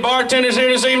 We have any bartenders here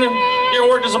this evening? You ever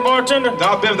worked as a bartender? No,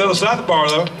 I've been to the other side of the bar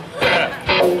though.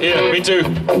 Yeah, me too.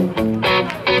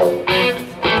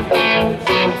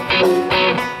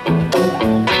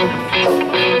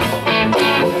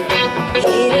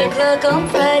 8 o'clock on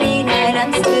Friday night,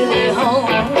 I'm still at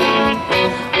home.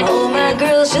 All my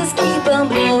girls just keep on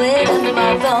blowing under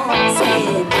my phone,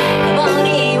 saying the money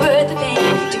ain't worth the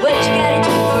pain. Do what you gotta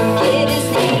do, forget his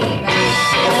name.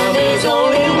 Now there's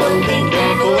only one thing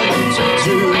left for you to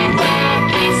do.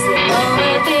 Slip on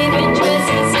my favorite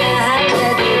dresses, sky-high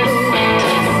leather boots.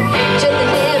 Check the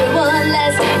mirror one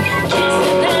last time, kiss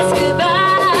the past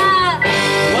goodbye.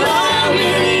 What I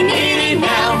really needed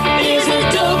now is a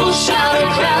double shot of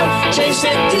Crown. Chase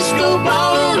that disco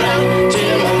ball around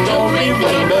till I don't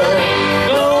remember.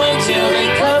 Go until they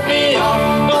cut me off.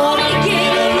 Gonna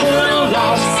get a little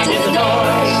lost in the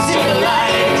noise, in the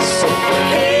lights.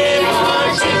 Hey,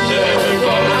 bartender,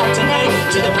 going out tonight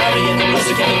to the party and the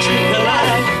music and the truth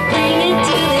alive. Bring it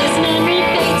till this memory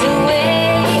fades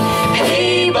away.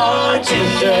 Hey,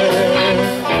 bartender.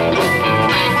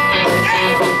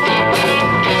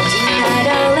 Tonight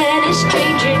I'll let a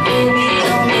stranger do me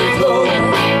on the floor.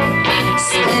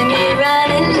 Spin me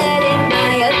right and let it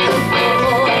buy a couple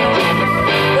more.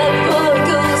 But before it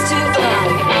goes too far,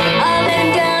 I'll let him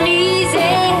down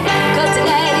easy. 'Cause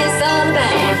tonight is all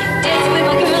about dancing with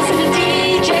my girls and the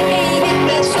DJ. Get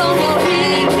that song on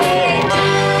repeat.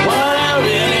 What I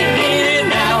really needed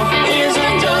now is a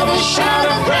double shot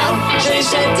of Crown.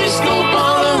 Chase that disco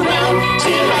ball around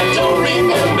till I don't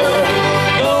remember.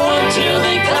 Go until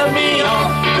they cut me off.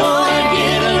 Gonna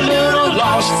get a little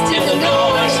lost in the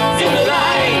noise, in the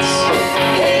lights.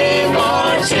 Hey,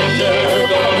 bartender,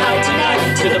 going out tonight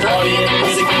to the party and the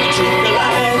music and the truth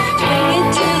alive. Bring it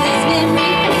till this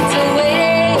memory fades away.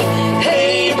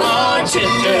 Hey,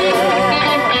 bartender.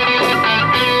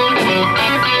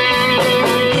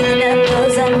 Feeling up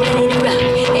 'cause I'm ready to rock.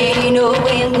 Ain't no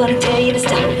way I'm gonna tell you to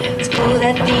stop. Let's pull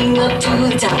that thing up to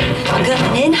the top. I'm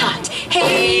coming in hot.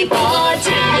 Hey,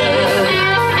 bartender.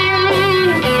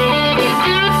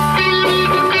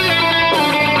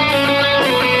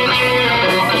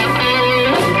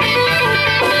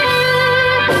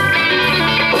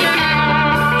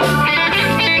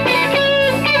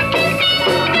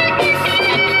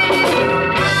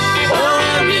 What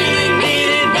I really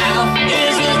needed now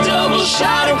is a double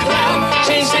shot of Crown.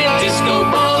 Chase that disco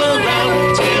ball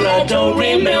around till I don't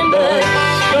remember.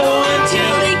 Go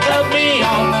until they cut me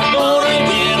off. Gonna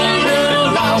get a little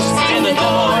lost in the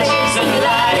noise and the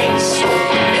lights.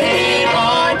 Hey,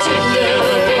 bartender,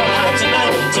 go out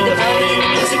tonight to the party and the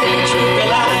music and the truth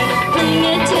alive. Bring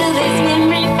it till this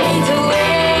memory fades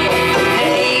away.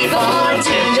 Hey,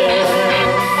 bartender.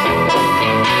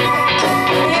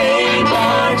 Hey,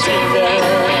 bartender.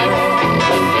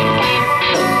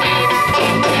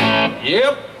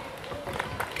 Yep.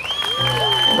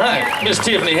 Right, Miss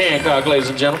Tiffany Hancock, ladies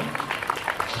and gentlemen.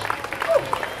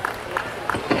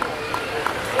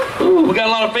 Ooh, we got a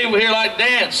lot of people here like to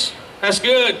dance. That's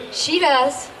good. She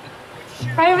does.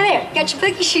 Right over there. Got your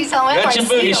boogie shoes on. Got your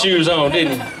boogie shoes on,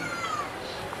 didn't you?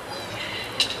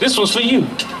 This one's for you.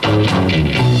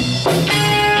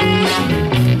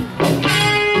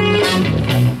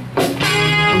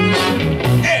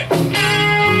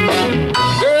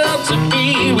 Girl, to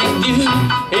be with you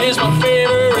is my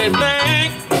favorite thing.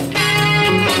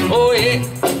 Oh yeah.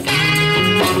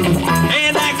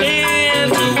 And I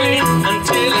can't wait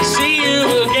until I see you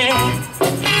again.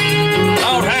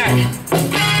 All right.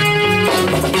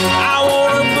 I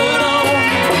wanna put on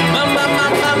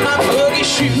my boogie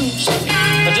shoes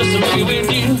just to be with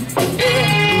you.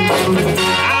 Yeah.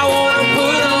 I wanna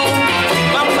put on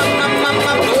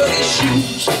my boogie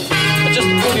shoes just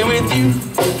to be with you.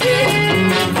 Yeah.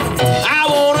 I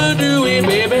wanna do it,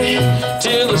 baby,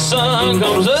 till the sun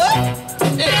comes up.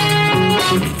 Yeah.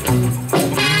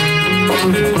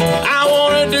 I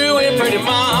wanna do it, pretty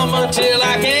mama, till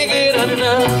I can't get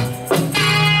enough.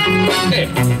 Yeah.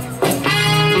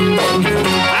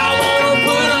 I wanna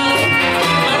put on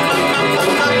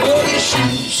my boogie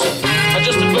shoes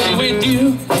just to be with you.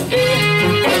 Yeah.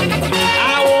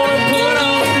 I wanna put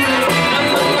on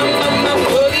my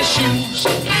boogie shoes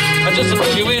just to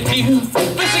be with you.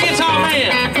 Let's sing guitar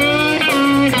man.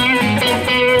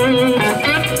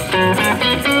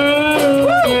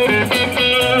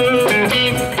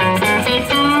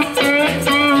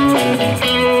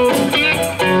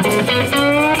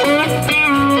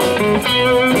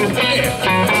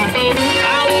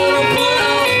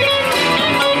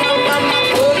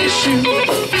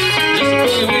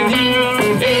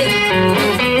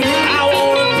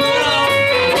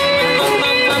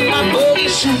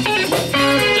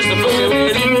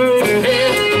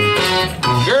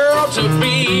 Girl, to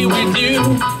be with you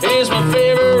is my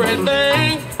favorite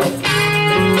thing.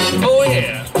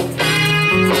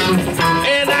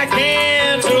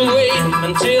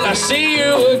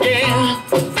 Yeah.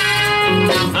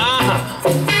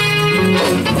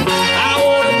 I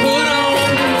wanna put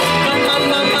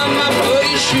on my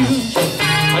boogie shoes.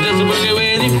 I just boogie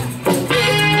with you.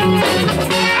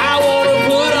 I wanna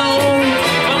put on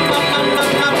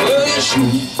my boogie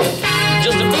shoes.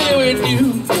 Just to boogie with you.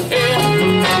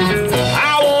 Yeah.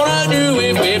 I wanna do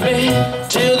it, baby,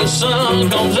 till the sun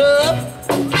comes up.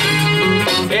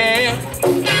 Yeah.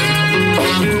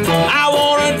 I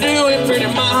wanna do it, pretty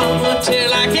mama,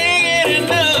 till I can't get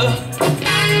enough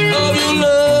of your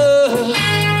love.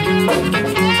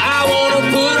 I wanna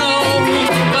put on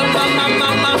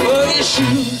my boogie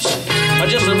shoes,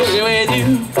 just to boogie with you.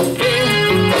 Yeah.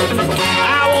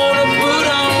 I wanna put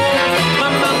on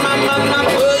my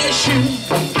boogie shoes,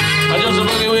 just to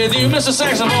boogie with you, Mr.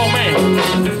 Saxophone Man.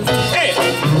 Hey.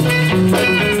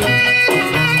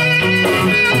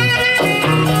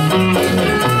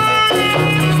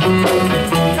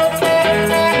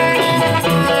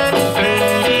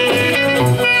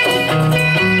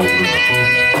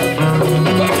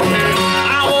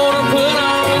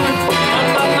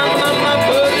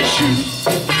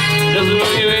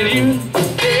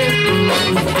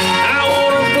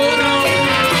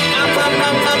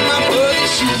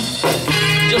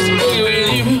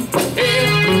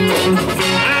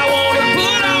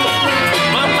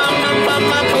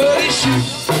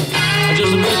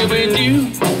 With you,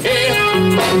 yeah.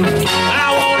 I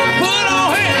wanna put on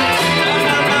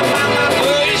my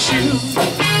boogie shoes.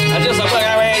 I just a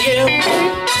boogie with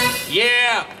you,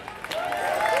 yeah.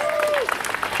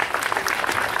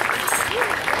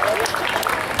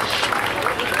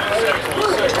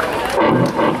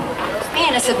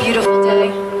 Man, it's a beautiful day.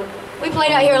 We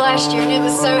played out here last year and it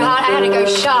was so hot I had to go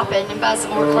shopping and buy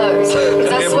some more clothes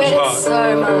because I sweated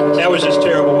so much. That was just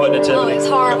terrible, wasn't it, Oh, Tiffany? it's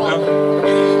horrible.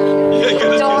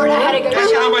 Darn, I had to go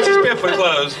Guess how shopping. much you spent for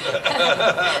clothes?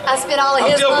 I spent all of I'm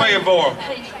his still money. paying for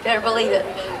them. You better believe it.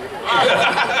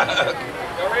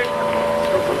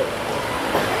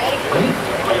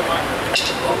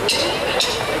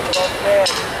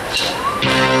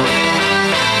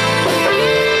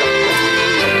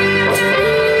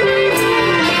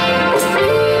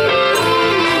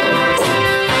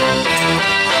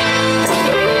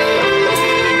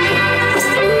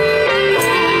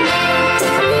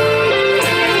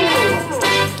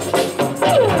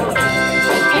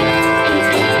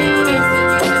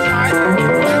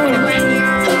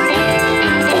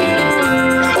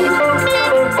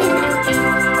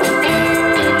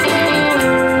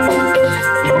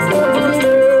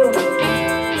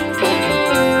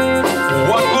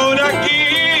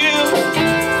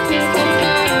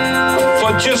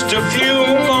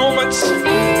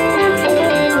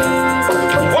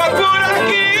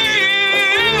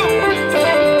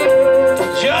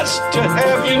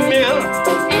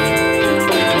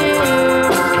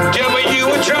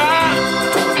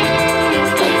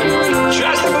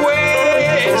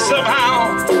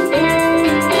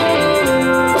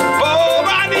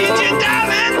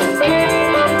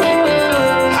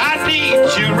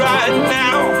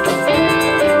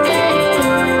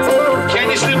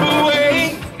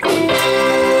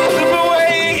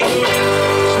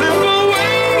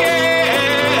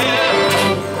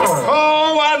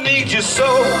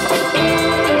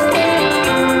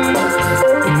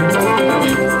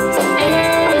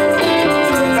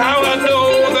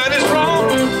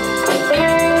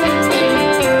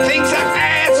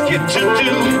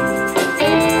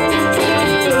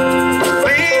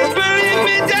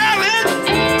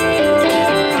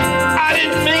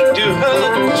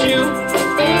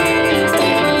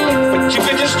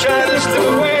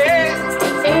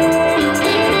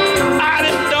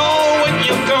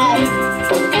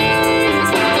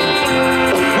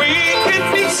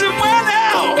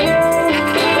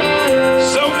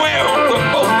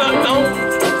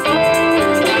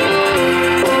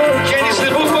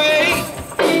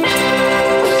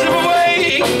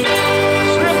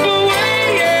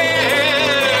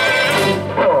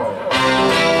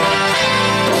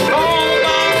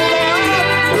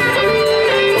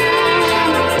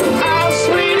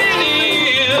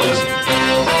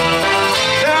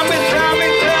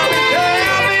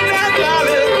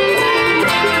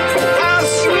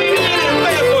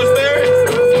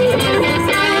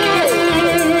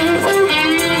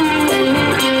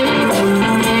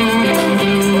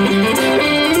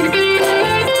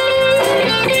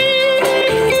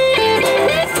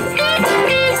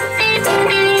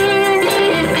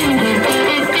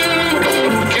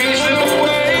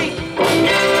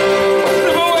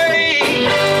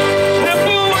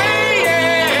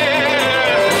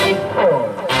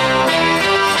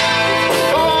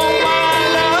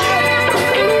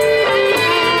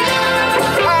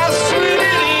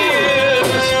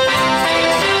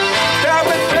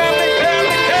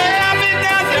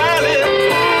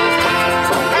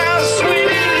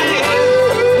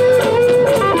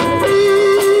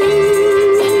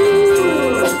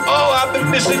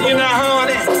 Listen, you know,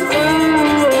 honey.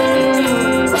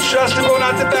 Trust me going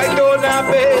out the back door now,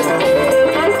 baby.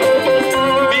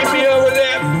 Meet me over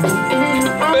there.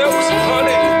 Bells,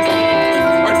 honey.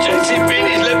 Or JC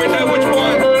Penney's, let me know which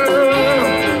one.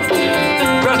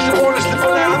 Trust me going to slip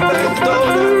on out the back door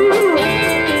now.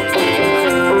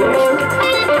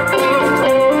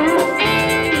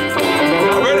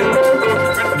 Y'all ready?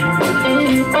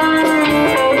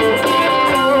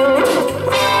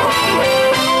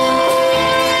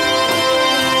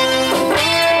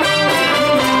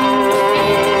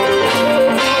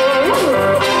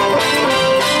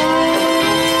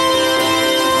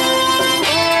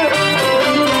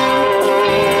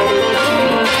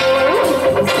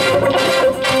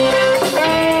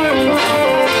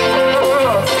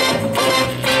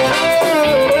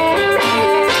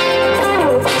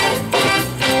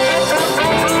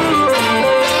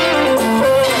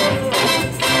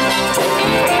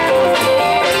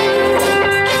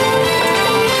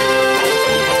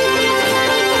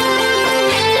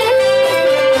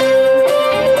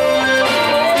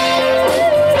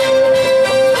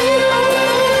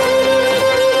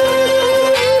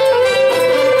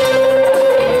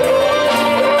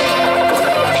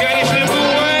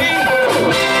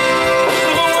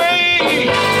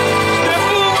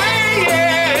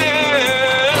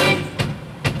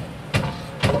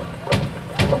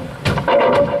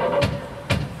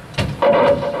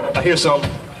 I hear something.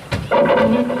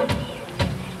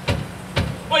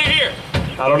 What do you hear?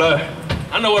 I don't know.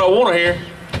 I know what I want to hear.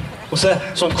 What's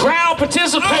that? Some crowd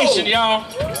participation, y'all.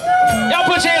 Y'all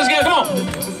put your hands together, come on.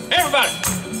 Everybody.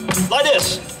 Like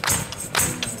this.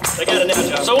 They got it now,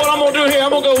 John. So what I'm gonna do here, I'm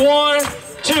gonna go 1,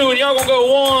 2, and y'all gonna go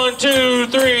 1, 2,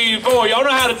 3, 4. Y'all know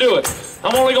how to do it.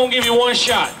 I'm only gonna give you one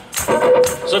shot.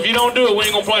 So if you don't do it, we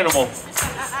ain't gonna play no more.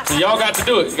 So y'all got to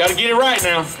do it. You gotta get it right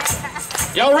now.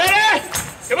 Y'all ready?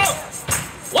 Come on.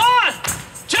 1,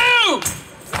 2.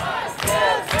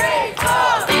 1,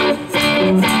 2.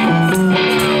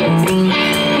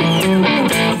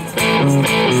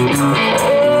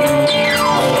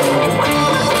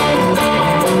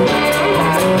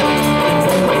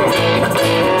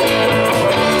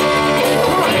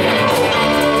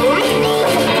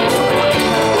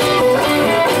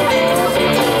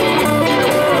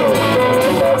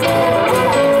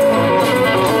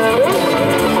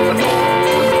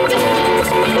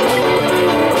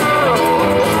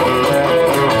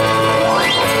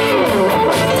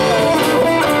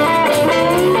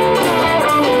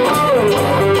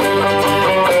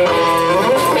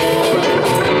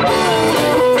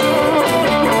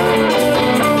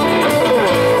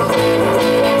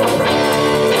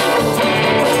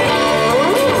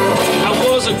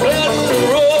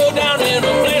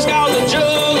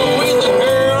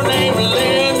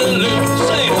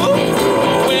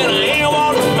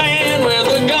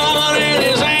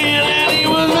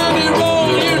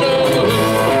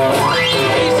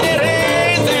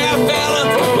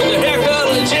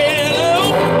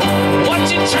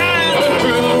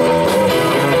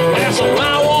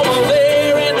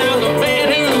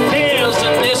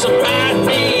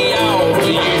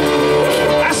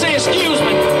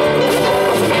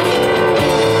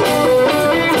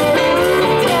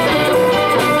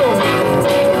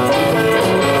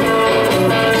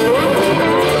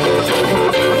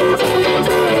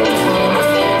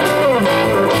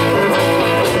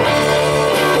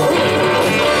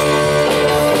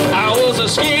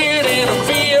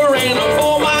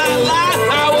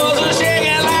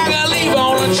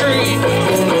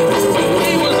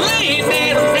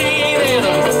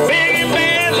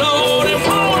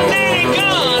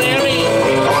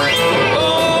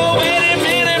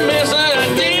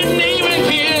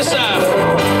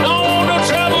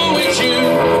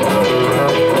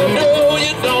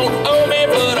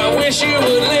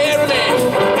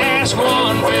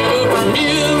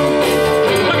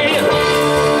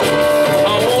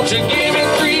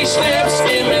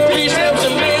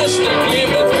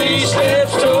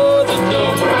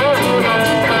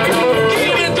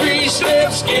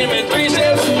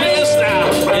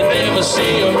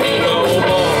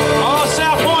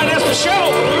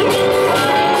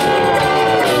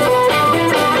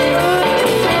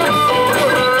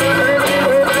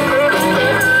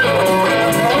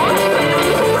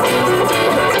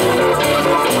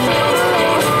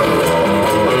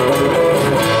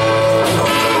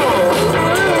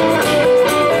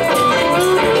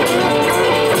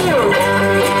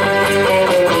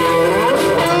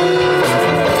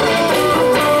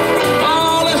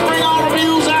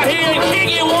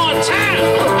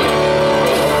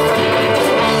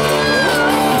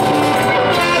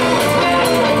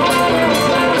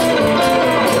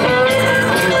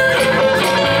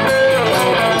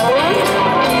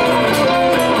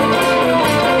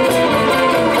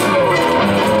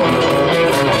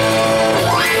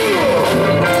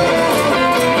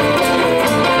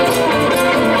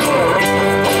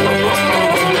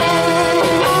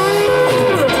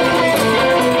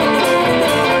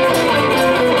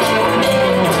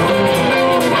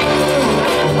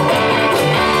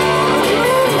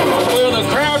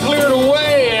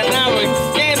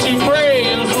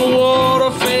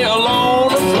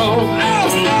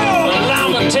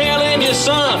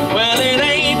 sun.